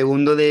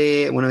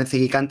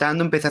seguí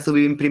cantando, empecé a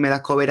subir mis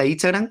primeras covers a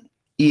Instagram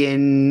y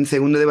en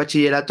segundo de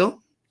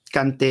bachillerato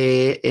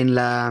canté en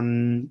la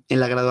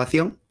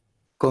graduación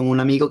con un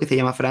amigo que se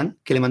llama Fran,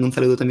 que le mando un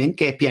saludo también,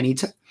 que es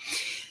pianista.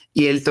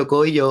 Y él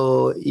tocó y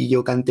yo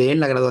canté en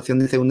la graduación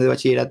de segundo de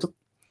bachillerato.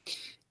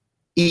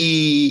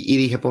 Y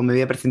dije, pues me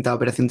voy a presentar a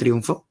Operación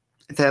Triunfo.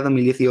 Este era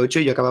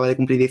 2018 y yo acababa de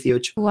cumplir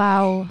 18.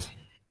 ¡Wow!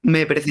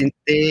 Me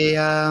presenté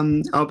a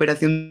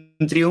Operación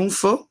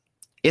Triunfo.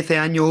 Ese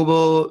año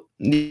hubo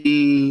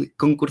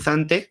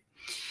concursantes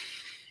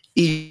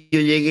y yo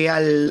llegué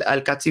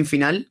al casting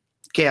final,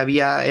 que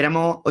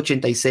éramos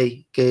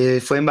 86,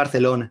 que fue en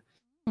Barcelona.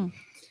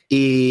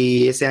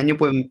 Y ese año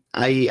pues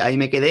ahí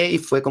me quedé y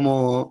fue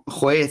como,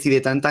 joder, si de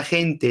tanta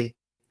gente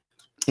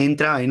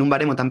entra en un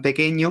baremo tan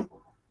pequeño,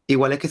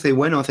 igual es que soy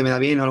bueno o se me da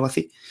bien o algo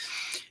así.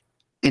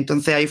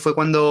 Entonces ahí fue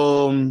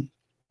cuando me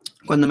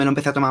lo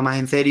empecé a tomar más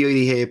en serio y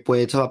dije,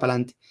 pues esto va para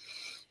adelante.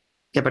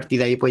 Y a partir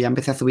de ahí pues ya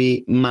empecé a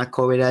subir más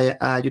covers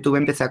a YouTube,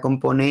 empecé a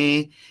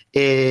componer,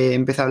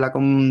 empecé a hablar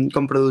con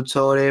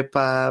productores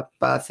para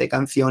hacer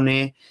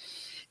canciones.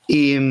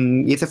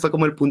 Y ese fue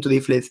como el punto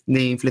de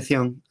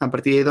inflexión. A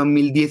partir de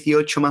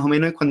 2018 más o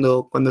menos es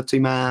cuando estoy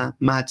más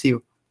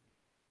activo.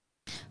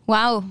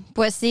 Wow,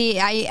 pues sí,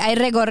 hay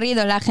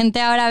recorrido. La gente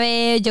ahora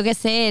ve, yo qué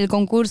sé, el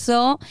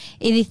concurso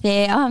y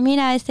dice,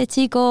 mira, este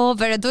chico,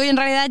 pero tú en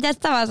realidad ya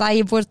estabas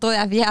ahí puesto de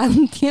hacía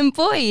un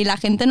tiempo y la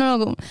gente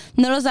no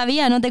lo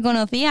sabía, no te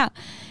conocía.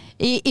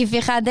 Y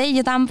fíjate,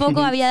 yo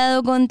tampoco había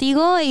dado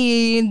contigo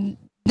y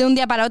de un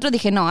día para otro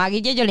dije, no, a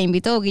Guille yo le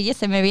invito, Guille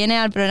se me viene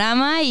al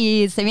programa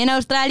y se viene a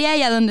Australia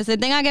y a donde se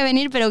tenga que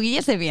venir, pero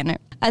Guille se viene.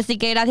 Así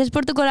que gracias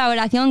por tu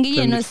colaboración,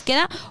 Guille. Nos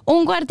queda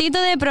un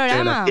cuartito de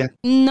programa.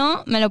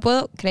 No me lo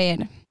puedo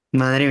creer.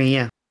 Madre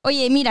mía.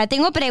 Oye, mira,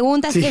 tengo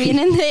preguntas que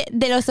vienen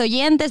de los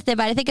oyentes. ¿Te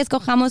parece que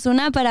escojamos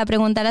una para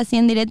preguntar así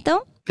en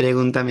directo?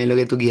 Pregúntame lo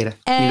que tú quieras.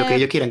 Y lo que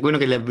ellos quieran. Bueno,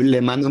 que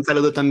le mando un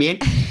saludo también.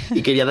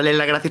 Y quería darle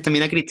las gracias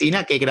también a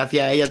Cristina, que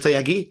gracias a ella estoy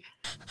aquí.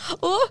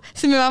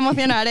 Se me va a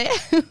emocionar, ¿eh?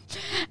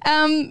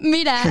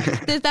 Mira,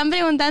 te están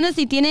preguntando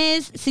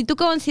si tú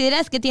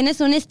consideras que tienes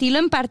un estilo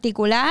en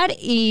particular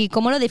y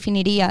cómo lo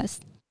definirías.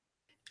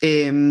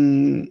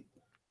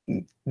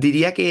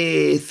 Diría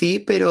que sí,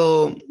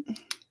 pero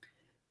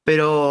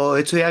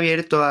estoy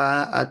abierto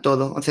a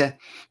todo. O sea,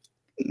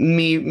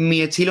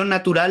 mi estilo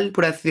natural,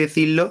 por así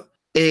decirlo,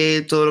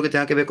 todo lo que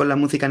tenga que ver con la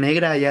música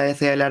negra, ya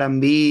sea el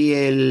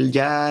R&B, el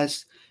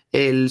jazz,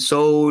 el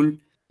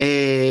soul,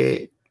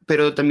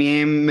 pero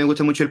también me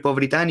gusta mucho el pop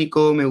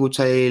británico, me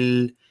gusta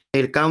el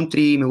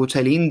country, me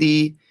gusta el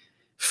indie,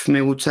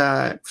 me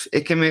gusta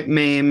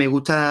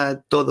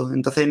todo,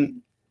 entonces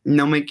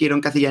no me quiero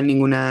encasillar en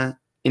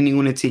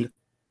ningún estilo.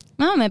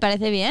 No, me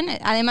parece bien.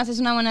 Además es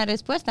una buena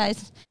respuesta,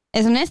 es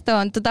honesto.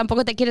 Tú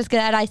tampoco te quieres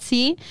quedar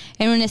así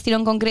en un estilo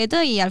en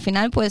concreto y al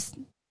final pues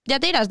ya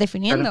te irás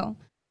definiendo. Claro.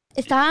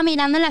 Estaba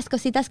mirando las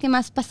cositas que me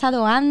has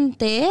pasado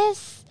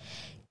antes.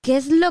 ¿Qué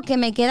es lo que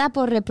me queda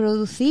por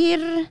reproducir?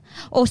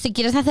 O si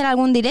quieres hacer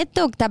algún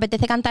directo, ¿te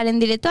apetece cantar en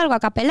directo algo a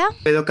capela?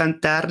 Puedo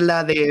cantar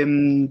la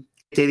de...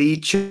 Te he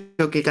dicho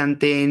que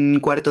canté en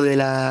cuarto de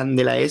la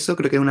ESO,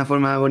 creo que es una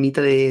forma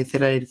bonita de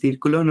cerrar el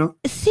círculo, ¿no?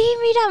 Sí,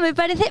 mira,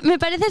 me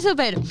parece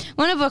súper.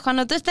 Bueno, pues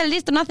cuando tú estés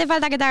listo, no hace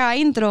falta que te haga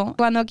intro,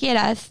 cuando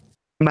quieras.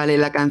 Vale,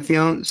 la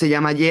canción se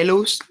llama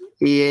Jealous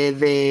y es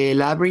de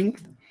Labyrinth.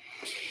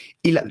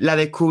 Y la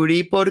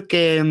descubrí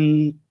porque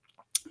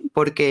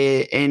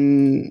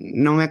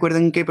no me acuerdo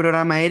en qué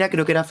programa era,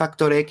 creo que era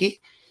Factor X,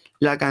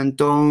 la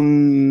cantó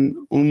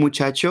un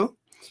muchacho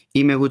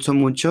y me gustó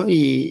mucho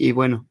y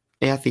bueno,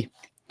 es así.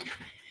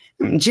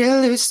 I'm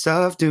jealous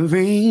of the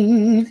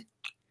rain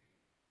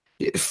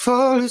that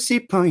falls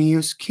upon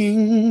your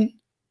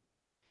skin.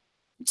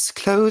 It's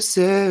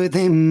closer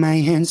than my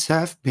hands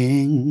have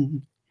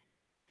been.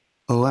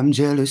 Oh, I'm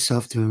jealous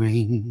of the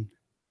rain.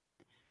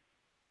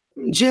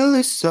 I'm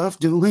jealous of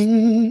the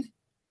wind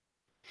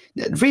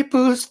that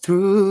ripples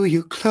through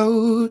your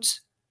clothes.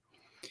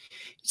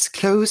 It's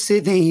closer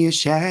than your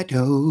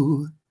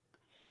shadow.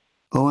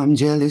 Oh, I'm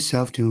jealous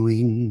of the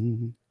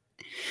wind.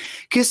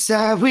 'Cause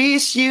I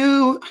wish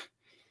you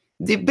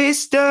the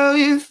best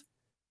of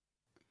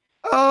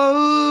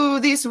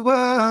all this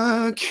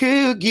world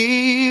could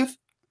give.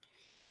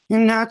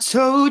 And I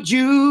told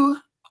you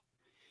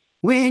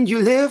when you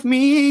left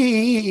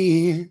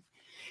me.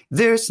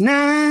 There's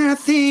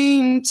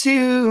nothing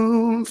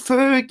to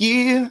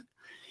forgive,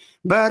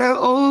 but I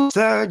hope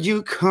that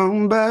you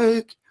come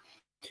back.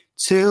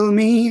 Tell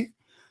me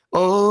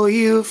all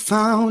you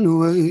found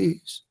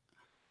was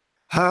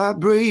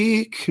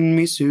heartbreak and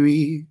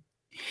misery.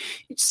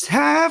 It's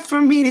hard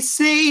for me to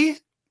say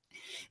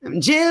I'm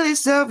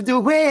jealous of the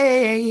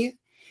way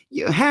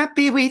you're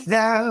happy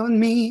without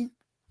me.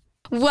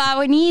 ¡Guau!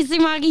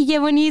 Buenísima, Guille,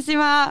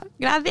 buenísima.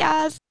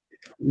 Gracias.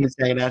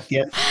 Muchas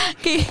gracias.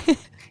 ¿Qué?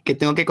 Que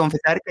tengo que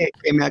confesar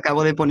que me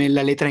acabo de poner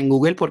la letra en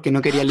Google porque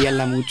no quería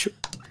liarla mucho,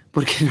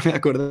 porque no me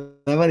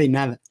acordaba de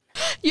nada.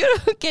 Yo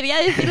no quería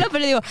decirlo,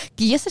 pero digo,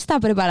 ¿Guille se está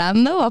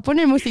preparando? ¿Va a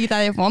poner musiquita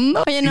de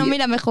fondo? Oye, no,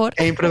 mira, mejor.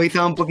 He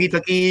improvisado un poquito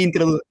aquí,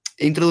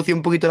 he introducido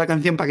un poquito la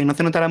canción para que no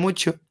se notara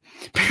mucho,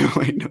 pero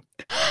bueno.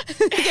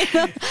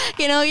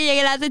 que no, Guille,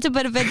 que lo has hecho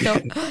perfecto.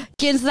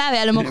 ¿Quién sabe?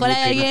 A lo mejor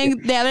hay alguien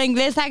de habla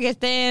inglesa que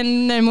esté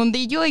en el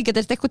mundillo y que te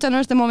esté escuchando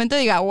en este momento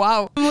y diga,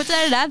 wow,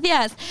 muchas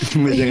gracias.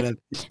 Muchas gracias.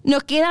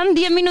 Nos quedan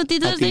 10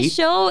 minutitos de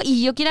show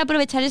y yo quiero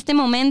aprovechar este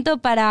momento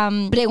para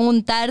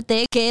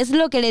preguntarte qué es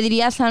lo que le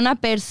dirías a una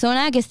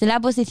persona que esté en la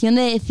posición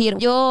de decir,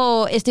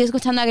 yo estoy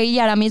escuchando a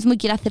Guille ahora mismo y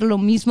quiero hacer lo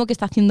mismo que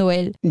está haciendo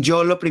él.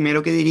 Yo lo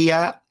primero que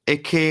diría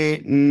es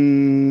que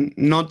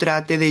no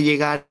trate de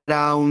llegar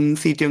a un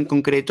sitio en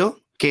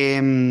concreto,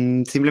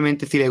 que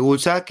simplemente si le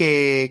gusta,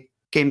 que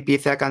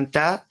empiece a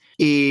cantar,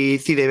 y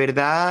si de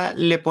verdad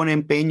le pone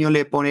empeño,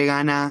 le pone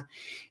ganas,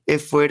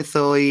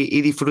 esfuerzo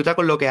y disfruta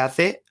con lo que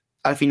hace,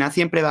 al final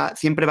siempre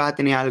va a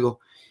tener algo.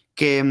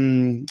 Que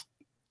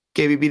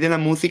vivir de la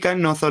música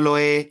no solo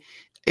es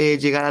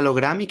llegar a los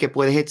Grammy, que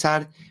puedes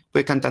estar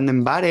pues cantando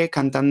en bares,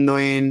 cantando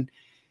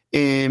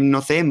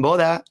no sé, en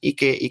bodas, y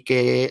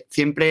que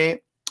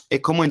siempre es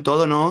como en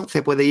todo, ¿no?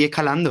 Se puede ir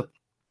escalando,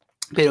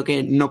 pero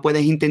que no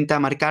puedes intentar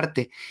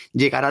marcarte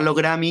llegar a los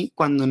Grammy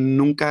cuando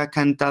nunca has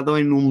cantado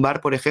en un bar,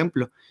 por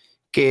ejemplo,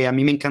 que a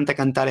mí me encanta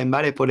cantar en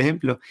bares, por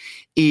ejemplo,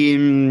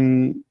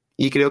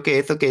 y creo que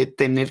eso, que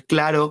tener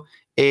claro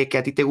que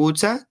a ti te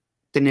gusta,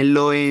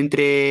 tenerlo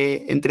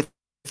entre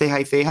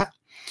ceja y ceja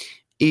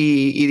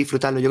y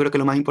disfrutarlo. Yo creo que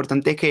lo más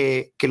importante es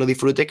que lo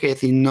disfrutes, que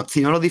si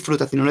no lo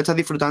disfrutas, si no lo estás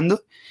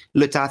disfrutando,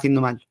 lo estás haciendo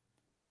mal.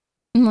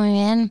 Muy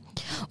bien.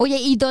 Oye,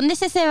 ¿y dónde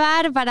es ese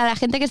bar para la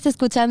gente que esté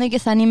escuchando y que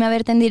se anime a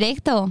verte en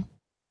directo?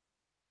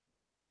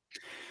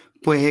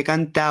 Pues he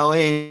cantado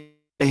en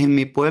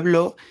mi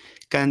pueblo,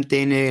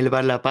 canté en el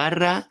bar La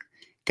Parra,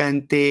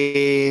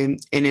 canté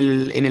en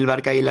el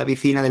bar que hay en la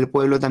piscina del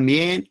pueblo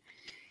también,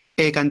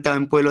 he cantado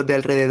en pueblos de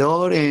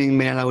alrededor, en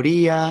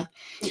Benalauría,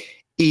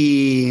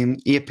 y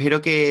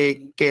espero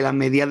que las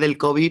medidas del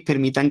COVID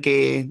permitan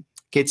que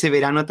este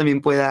verano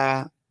también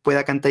pueda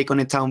cantar y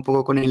conectar un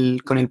poco con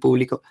el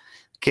público,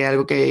 que es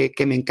algo que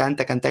me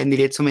encanta, cantar en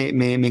directo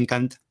me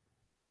encanta.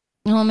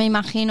 No me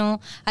imagino.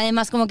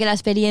 Además, como que la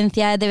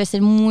experiencia debe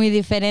ser muy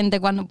diferente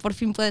cuando por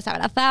fin puedes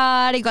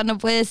abrazar y cuando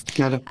puedes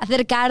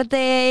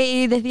acercarte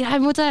y decir, ay,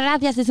 muchas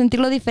gracias, y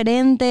sentirlo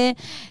diferente.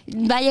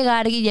 Va a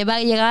llegar, Guille, va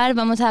a llegar.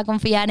 Vamos a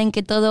confiar en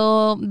que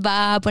todo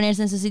va a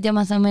ponerse en su sitio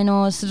más o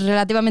menos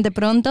relativamente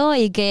pronto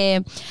y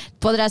que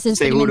podrás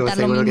experimentar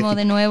seguro lo mismo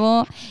de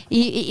nuevo.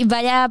 Y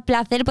vaya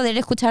placer poder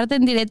escucharte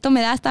en directo.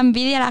 Me da hasta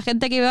envidia a la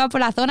gente que viva por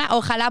la zona.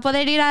 Ojalá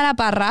poder ir a La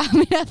Parra.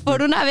 Mira,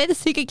 por una vez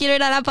sí que quiero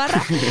ir a La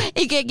Parra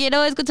y que quiero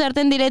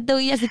escucharte en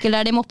directo, y así que lo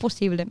haremos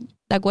posible,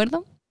 ¿de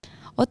acuerdo?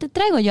 O te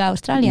traigo yo a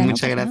Australia.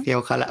 Muchas gracias,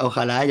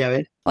 ojalá, ya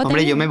ver.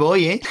 Hombre, yo me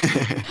voy, ¿eh?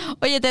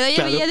 Oye, te doy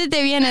el billete y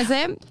te vienes,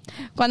 ¿eh?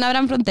 Cuando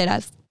abran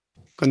fronteras.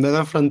 Cuando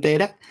abran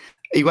fronteras.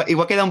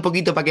 Igual queda un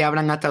poquito para que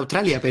abran hasta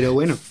Australia, pero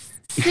bueno.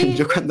 Sí.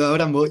 Yo cuando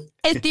abran voy.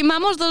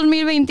 Estimamos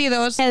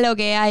 2022 en lo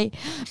que hay.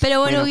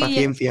 Pero bueno, Guille,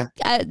 paciencia.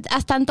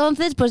 Hasta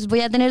entonces, pues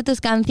voy a tener tus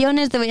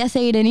canciones, te voy a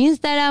seguir en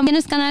Instagram.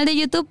 ¿Tienes canal de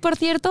YouTube, por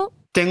cierto?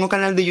 Tengo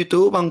canal de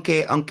YouTube,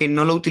 aunque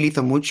no lo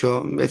utilizo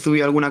mucho. He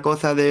subido alguna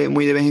cosa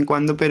muy de vez en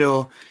cuando,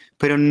 pero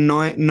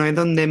no es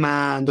donde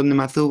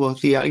más subo.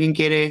 Si alguien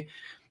quiere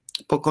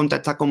pues,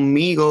 contactar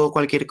conmigo o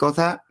cualquier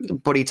cosa,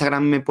 por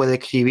Instagram me puede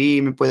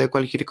escribir, me puede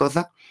cualquier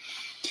cosa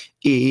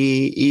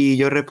y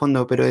yo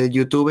respondo, pero el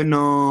YouTube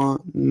no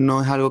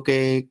es algo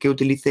que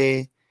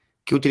utilice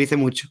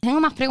mucho.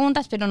 Tengo más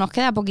preguntas, pero nos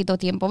queda poquito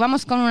tiempo.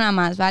 Vamos con una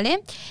más,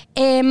 ¿vale?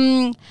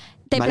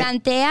 ¿Te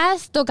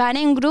planteas tocar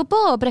en grupo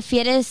o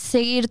prefieres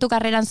seguir tu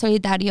carrera en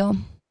solitario?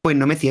 Pues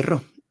no me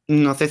cierro.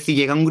 No sé si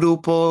llega un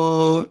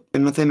grupo,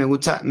 no sé, me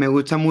gusta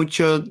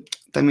mucho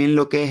también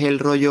lo que es el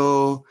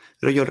rollo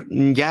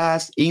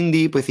jazz,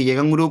 indie. Pues si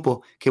llega un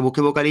grupo que busque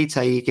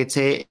vocalistas y que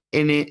esté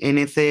en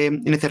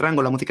ese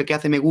rango, la música que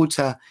hace me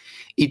gusta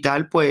y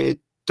tal, pues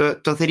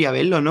todo sería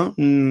verlo, ¿no?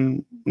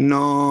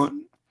 No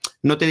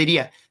te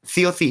diría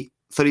sí o sí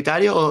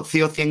solitario o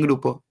sí en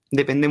grupo.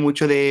 Depende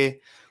mucho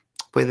de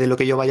lo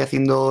que yo vaya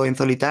haciendo en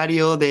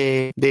solitario,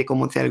 de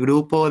cómo sea el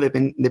grupo,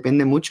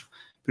 depende mucho.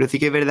 Pero sí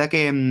que es verdad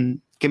que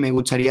me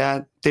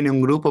gustaría tener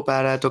un grupo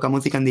para tocar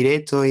música en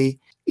directo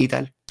y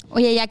tal.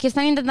 Oye, y aquí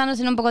están intentando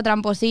ser un poco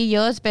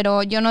tramposillos,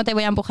 pero yo no te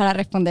voy a empujar a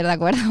responder, ¿de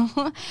acuerdo?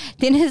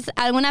 ¿Tienes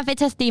alguna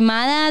fecha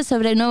estimada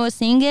sobre el nuevo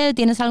single?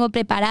 ¿Tienes algo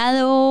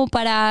preparado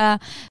para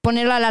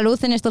ponerlo a la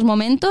luz en estos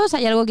momentos?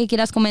 ¿Hay algo que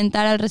quieras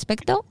comentar al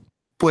respecto?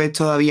 Pues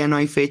todavía no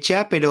hay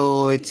fecha,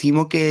 pero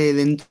estimo que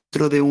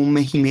dentro de un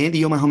mes y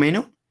medio, más o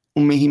menos,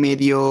 un mes y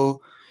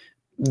medio,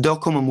 2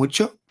 como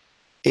mucho,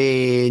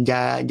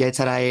 ya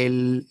estará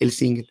el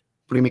single.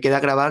 Porque me queda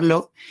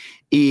grabarlo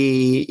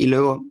y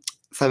luego,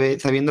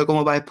 sabiendo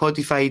cómo va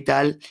Spotify y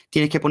tal,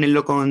 tienes que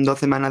ponerlo con 2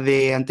 semanas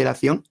de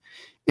antelación.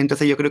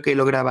 Entonces yo creo que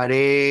lo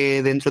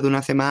grabaré dentro de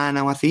una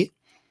semana o así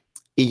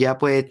y ya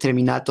pues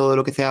terminar todo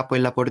lo que sea,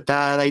 pues la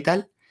portada y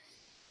tal.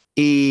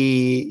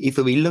 Y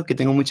subirlo, que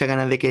tengo muchas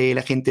ganas de que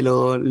la gente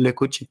lo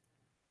escuche.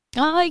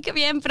 ¡Ay, qué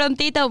bien!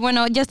 Prontito.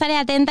 Bueno, yo estaré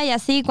atenta y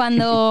así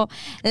cuando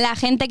la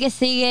gente que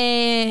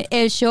sigue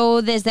el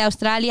show desde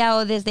Australia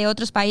o desde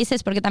otros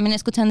países, porque también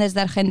escuchan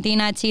desde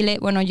Argentina, Chile,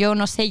 bueno, yo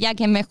no sé ya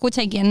quién me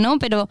escucha y quién no,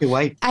 pero Qué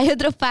guay. hay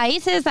otros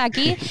países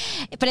aquí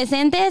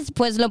presentes,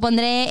 pues lo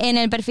pondré en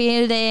el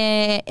perfil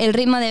de El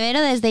Ritmo de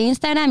Vero desde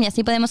Instagram y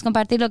así podemos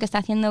compartir lo que está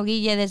haciendo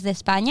Guille desde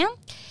España.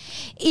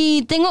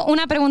 Y tengo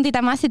una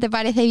preguntita más, si te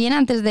parece bien,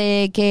 antes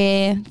de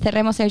que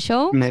cerremos el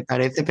show. Me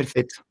parece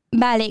perfecto.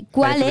 Vale,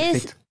 ¿cuál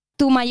es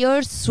tu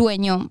mayor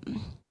sueño?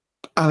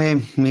 A ver,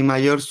 mi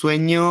mayor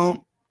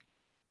sueño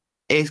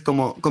es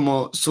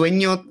como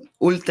sueño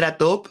ultra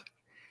top,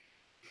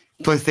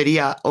 pues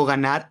sería o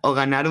ganar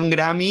un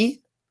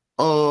Grammy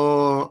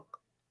o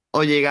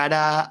llegar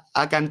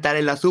a cantar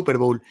en la Super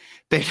Bowl.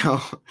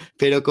 Pero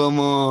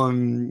como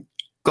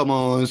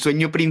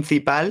sueño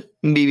principal,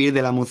 vivir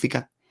de la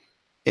música.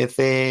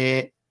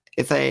 Ese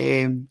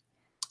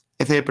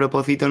es el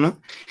propósito, ¿no?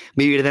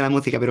 Vivir de la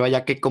música, pero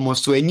vaya que como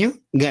sueño,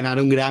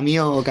 ganar un Grammy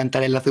o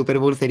cantar en la Super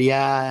Bowl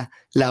sería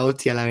la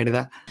hostia, la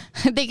verdad.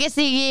 De que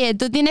sigue,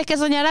 tú tienes que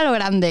soñar a lo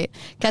grande,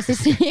 que así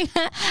se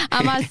llega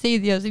a más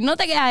sitios. Y no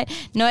te quedas,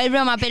 no es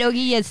broma, pero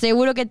Guille,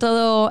 seguro que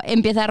todo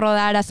empieza a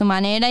rodar a su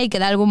manera y que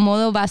de algún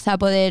modo vas a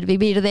poder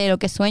vivir de lo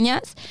que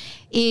sueñas.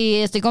 Y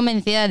estoy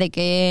convencida de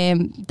que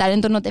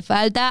talento no te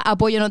falta,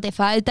 apoyo no te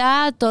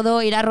falta,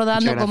 todo irá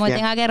rodando como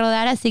tenga que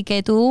rodar, así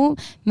que tú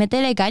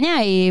métele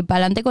caña y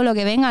pa'lante con lo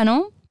que venga,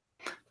 ¿no?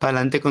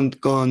 Pa'lante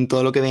con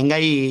todo lo que venga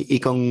y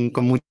con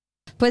mucho.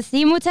 Pues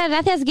sí, muchas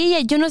gracias,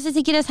 Guille. Yo no sé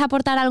si quieres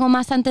aportar algo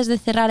más antes de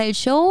cerrar el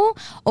show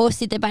o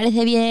si te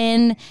parece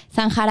bien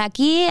zanjar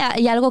aquí.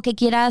 ¿Hay algo que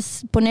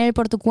quieras poner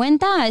por tu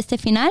cuenta a este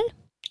final?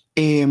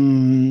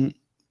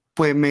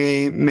 Pues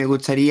me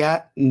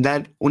gustaría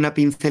dar una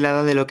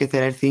pincelada de lo que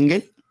será el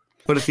single,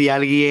 por si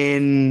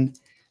alguien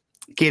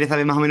quiere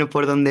saber más o menos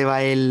por dónde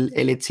va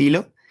el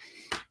estilo.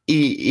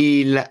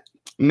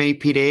 Me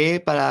inspiré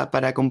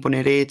para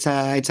componer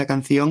esta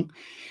canción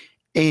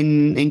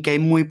en que hay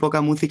muy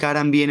poca música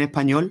R&B en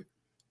español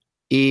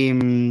y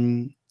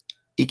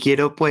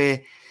quiero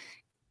pues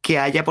que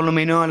haya por lo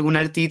menos algún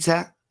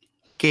artista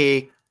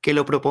que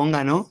lo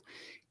proponga, ¿no?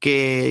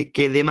 Que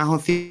dé más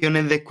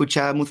opciones de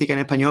escuchar música en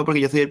español,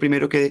 porque yo soy el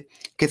primero que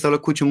solo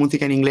escucho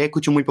música en inglés,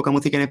 escucho muy poca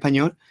música en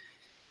español.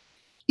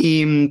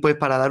 Y pues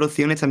para dar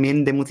opciones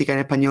también de música en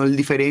español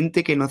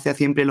diferente, que no sea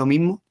siempre lo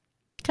mismo.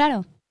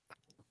 Claro.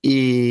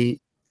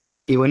 Y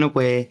bueno,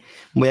 pues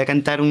voy a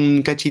cantar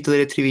un cachito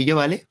del estribillo,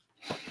 ¿vale?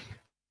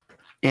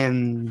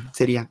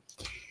 Sería: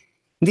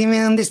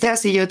 dime dónde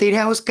estás y yo te iré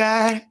a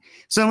buscar.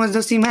 Somos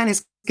dos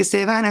imanes que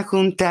se van a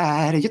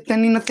juntar. Yo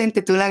tan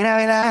inocente, tú la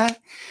gravedad,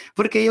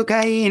 porque yo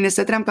caí en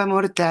esa trampa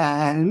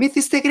mortal. Me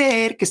hiciste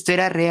creer que esto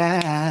era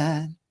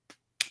real.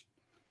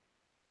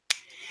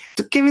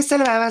 Tú que me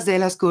salvabas de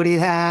la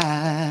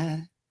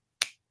oscuridad.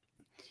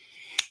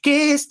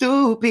 Qué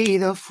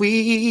estúpido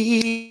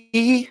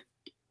fui,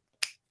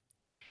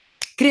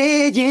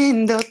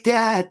 creyéndote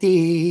a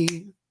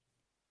ti.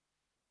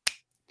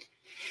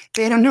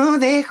 Pero no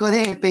dejo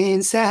de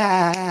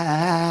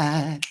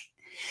pensar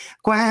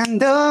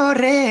cuando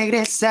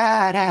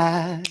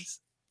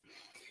regresarás.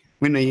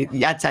 Bueno,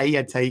 ya está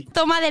ahí.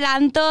 Toma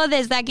adelanto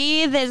desde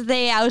aquí,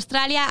 desde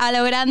Australia a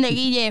lo grande,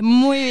 Guille.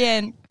 Muy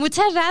bien.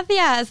 Muchas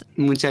gracias.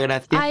 Muchas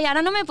gracias. Ay,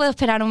 ahora no me puedo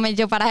esperar un mes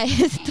yo para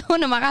esto.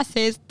 No me hagas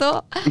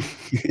esto.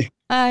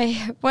 Ay,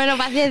 bueno,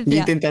 paciencia. Yo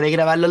intentaré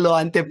grabarlo lo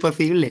antes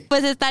posible.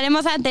 Pues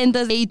estaremos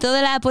atentos y todo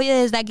el apoyo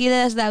desde aquí,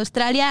 desde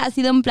Australia. Ha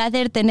sido un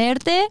placer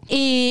tenerte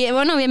y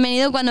bueno,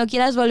 bienvenido cuando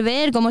quieras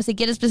volver, como si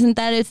quieres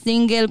presentar el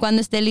single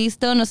cuando esté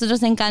listo.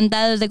 Nosotros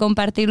encantados de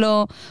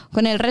compartirlo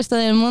con el resto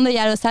del mundo,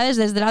 ya lo sabes,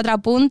 desde la otra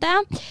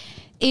punta.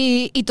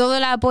 Y todo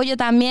el apoyo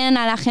también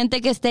a la gente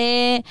que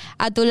esté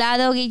a tu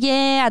lado,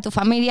 Guille, a tu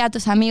familia, a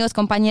tus amigos,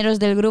 compañeros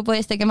del grupo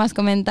este que me has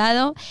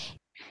comentado.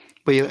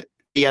 Pues yo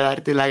y a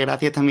darte las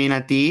gracias también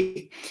a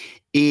ti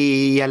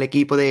y al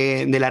equipo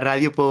de la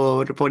radio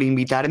por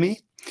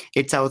invitarme. He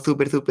estado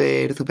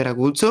súper a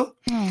gusto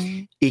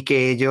y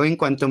que yo en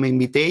cuanto me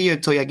invité yo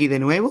estoy aquí de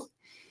nuevo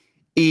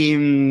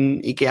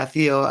y que ha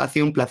sido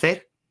un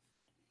placer.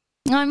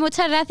 Ay,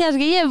 muchas gracias,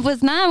 Guille.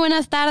 Pues nada,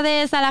 buenas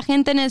tardes a la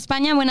gente en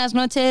España, buenas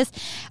noches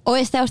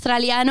oeste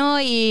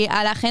australiano y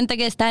a la gente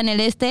que está en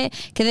el este,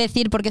 qué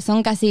decir, porque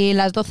son casi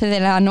las 12 de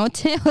la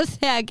noche, o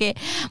sea que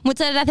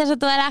muchas gracias a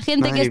toda la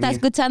gente Madre que está mía.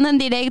 escuchando en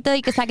directo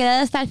y que se ha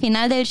quedado hasta el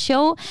final del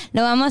show.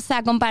 Lo vamos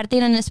a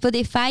compartir en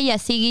Spotify y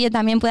así Guille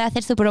también puede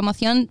hacer su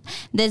promoción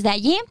desde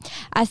allí.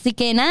 Así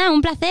que nada,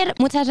 un placer,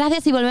 muchas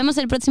gracias y volvemos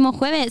el próximo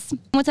jueves.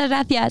 Muchas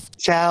gracias.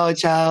 Chao,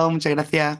 chao, muchas gracias.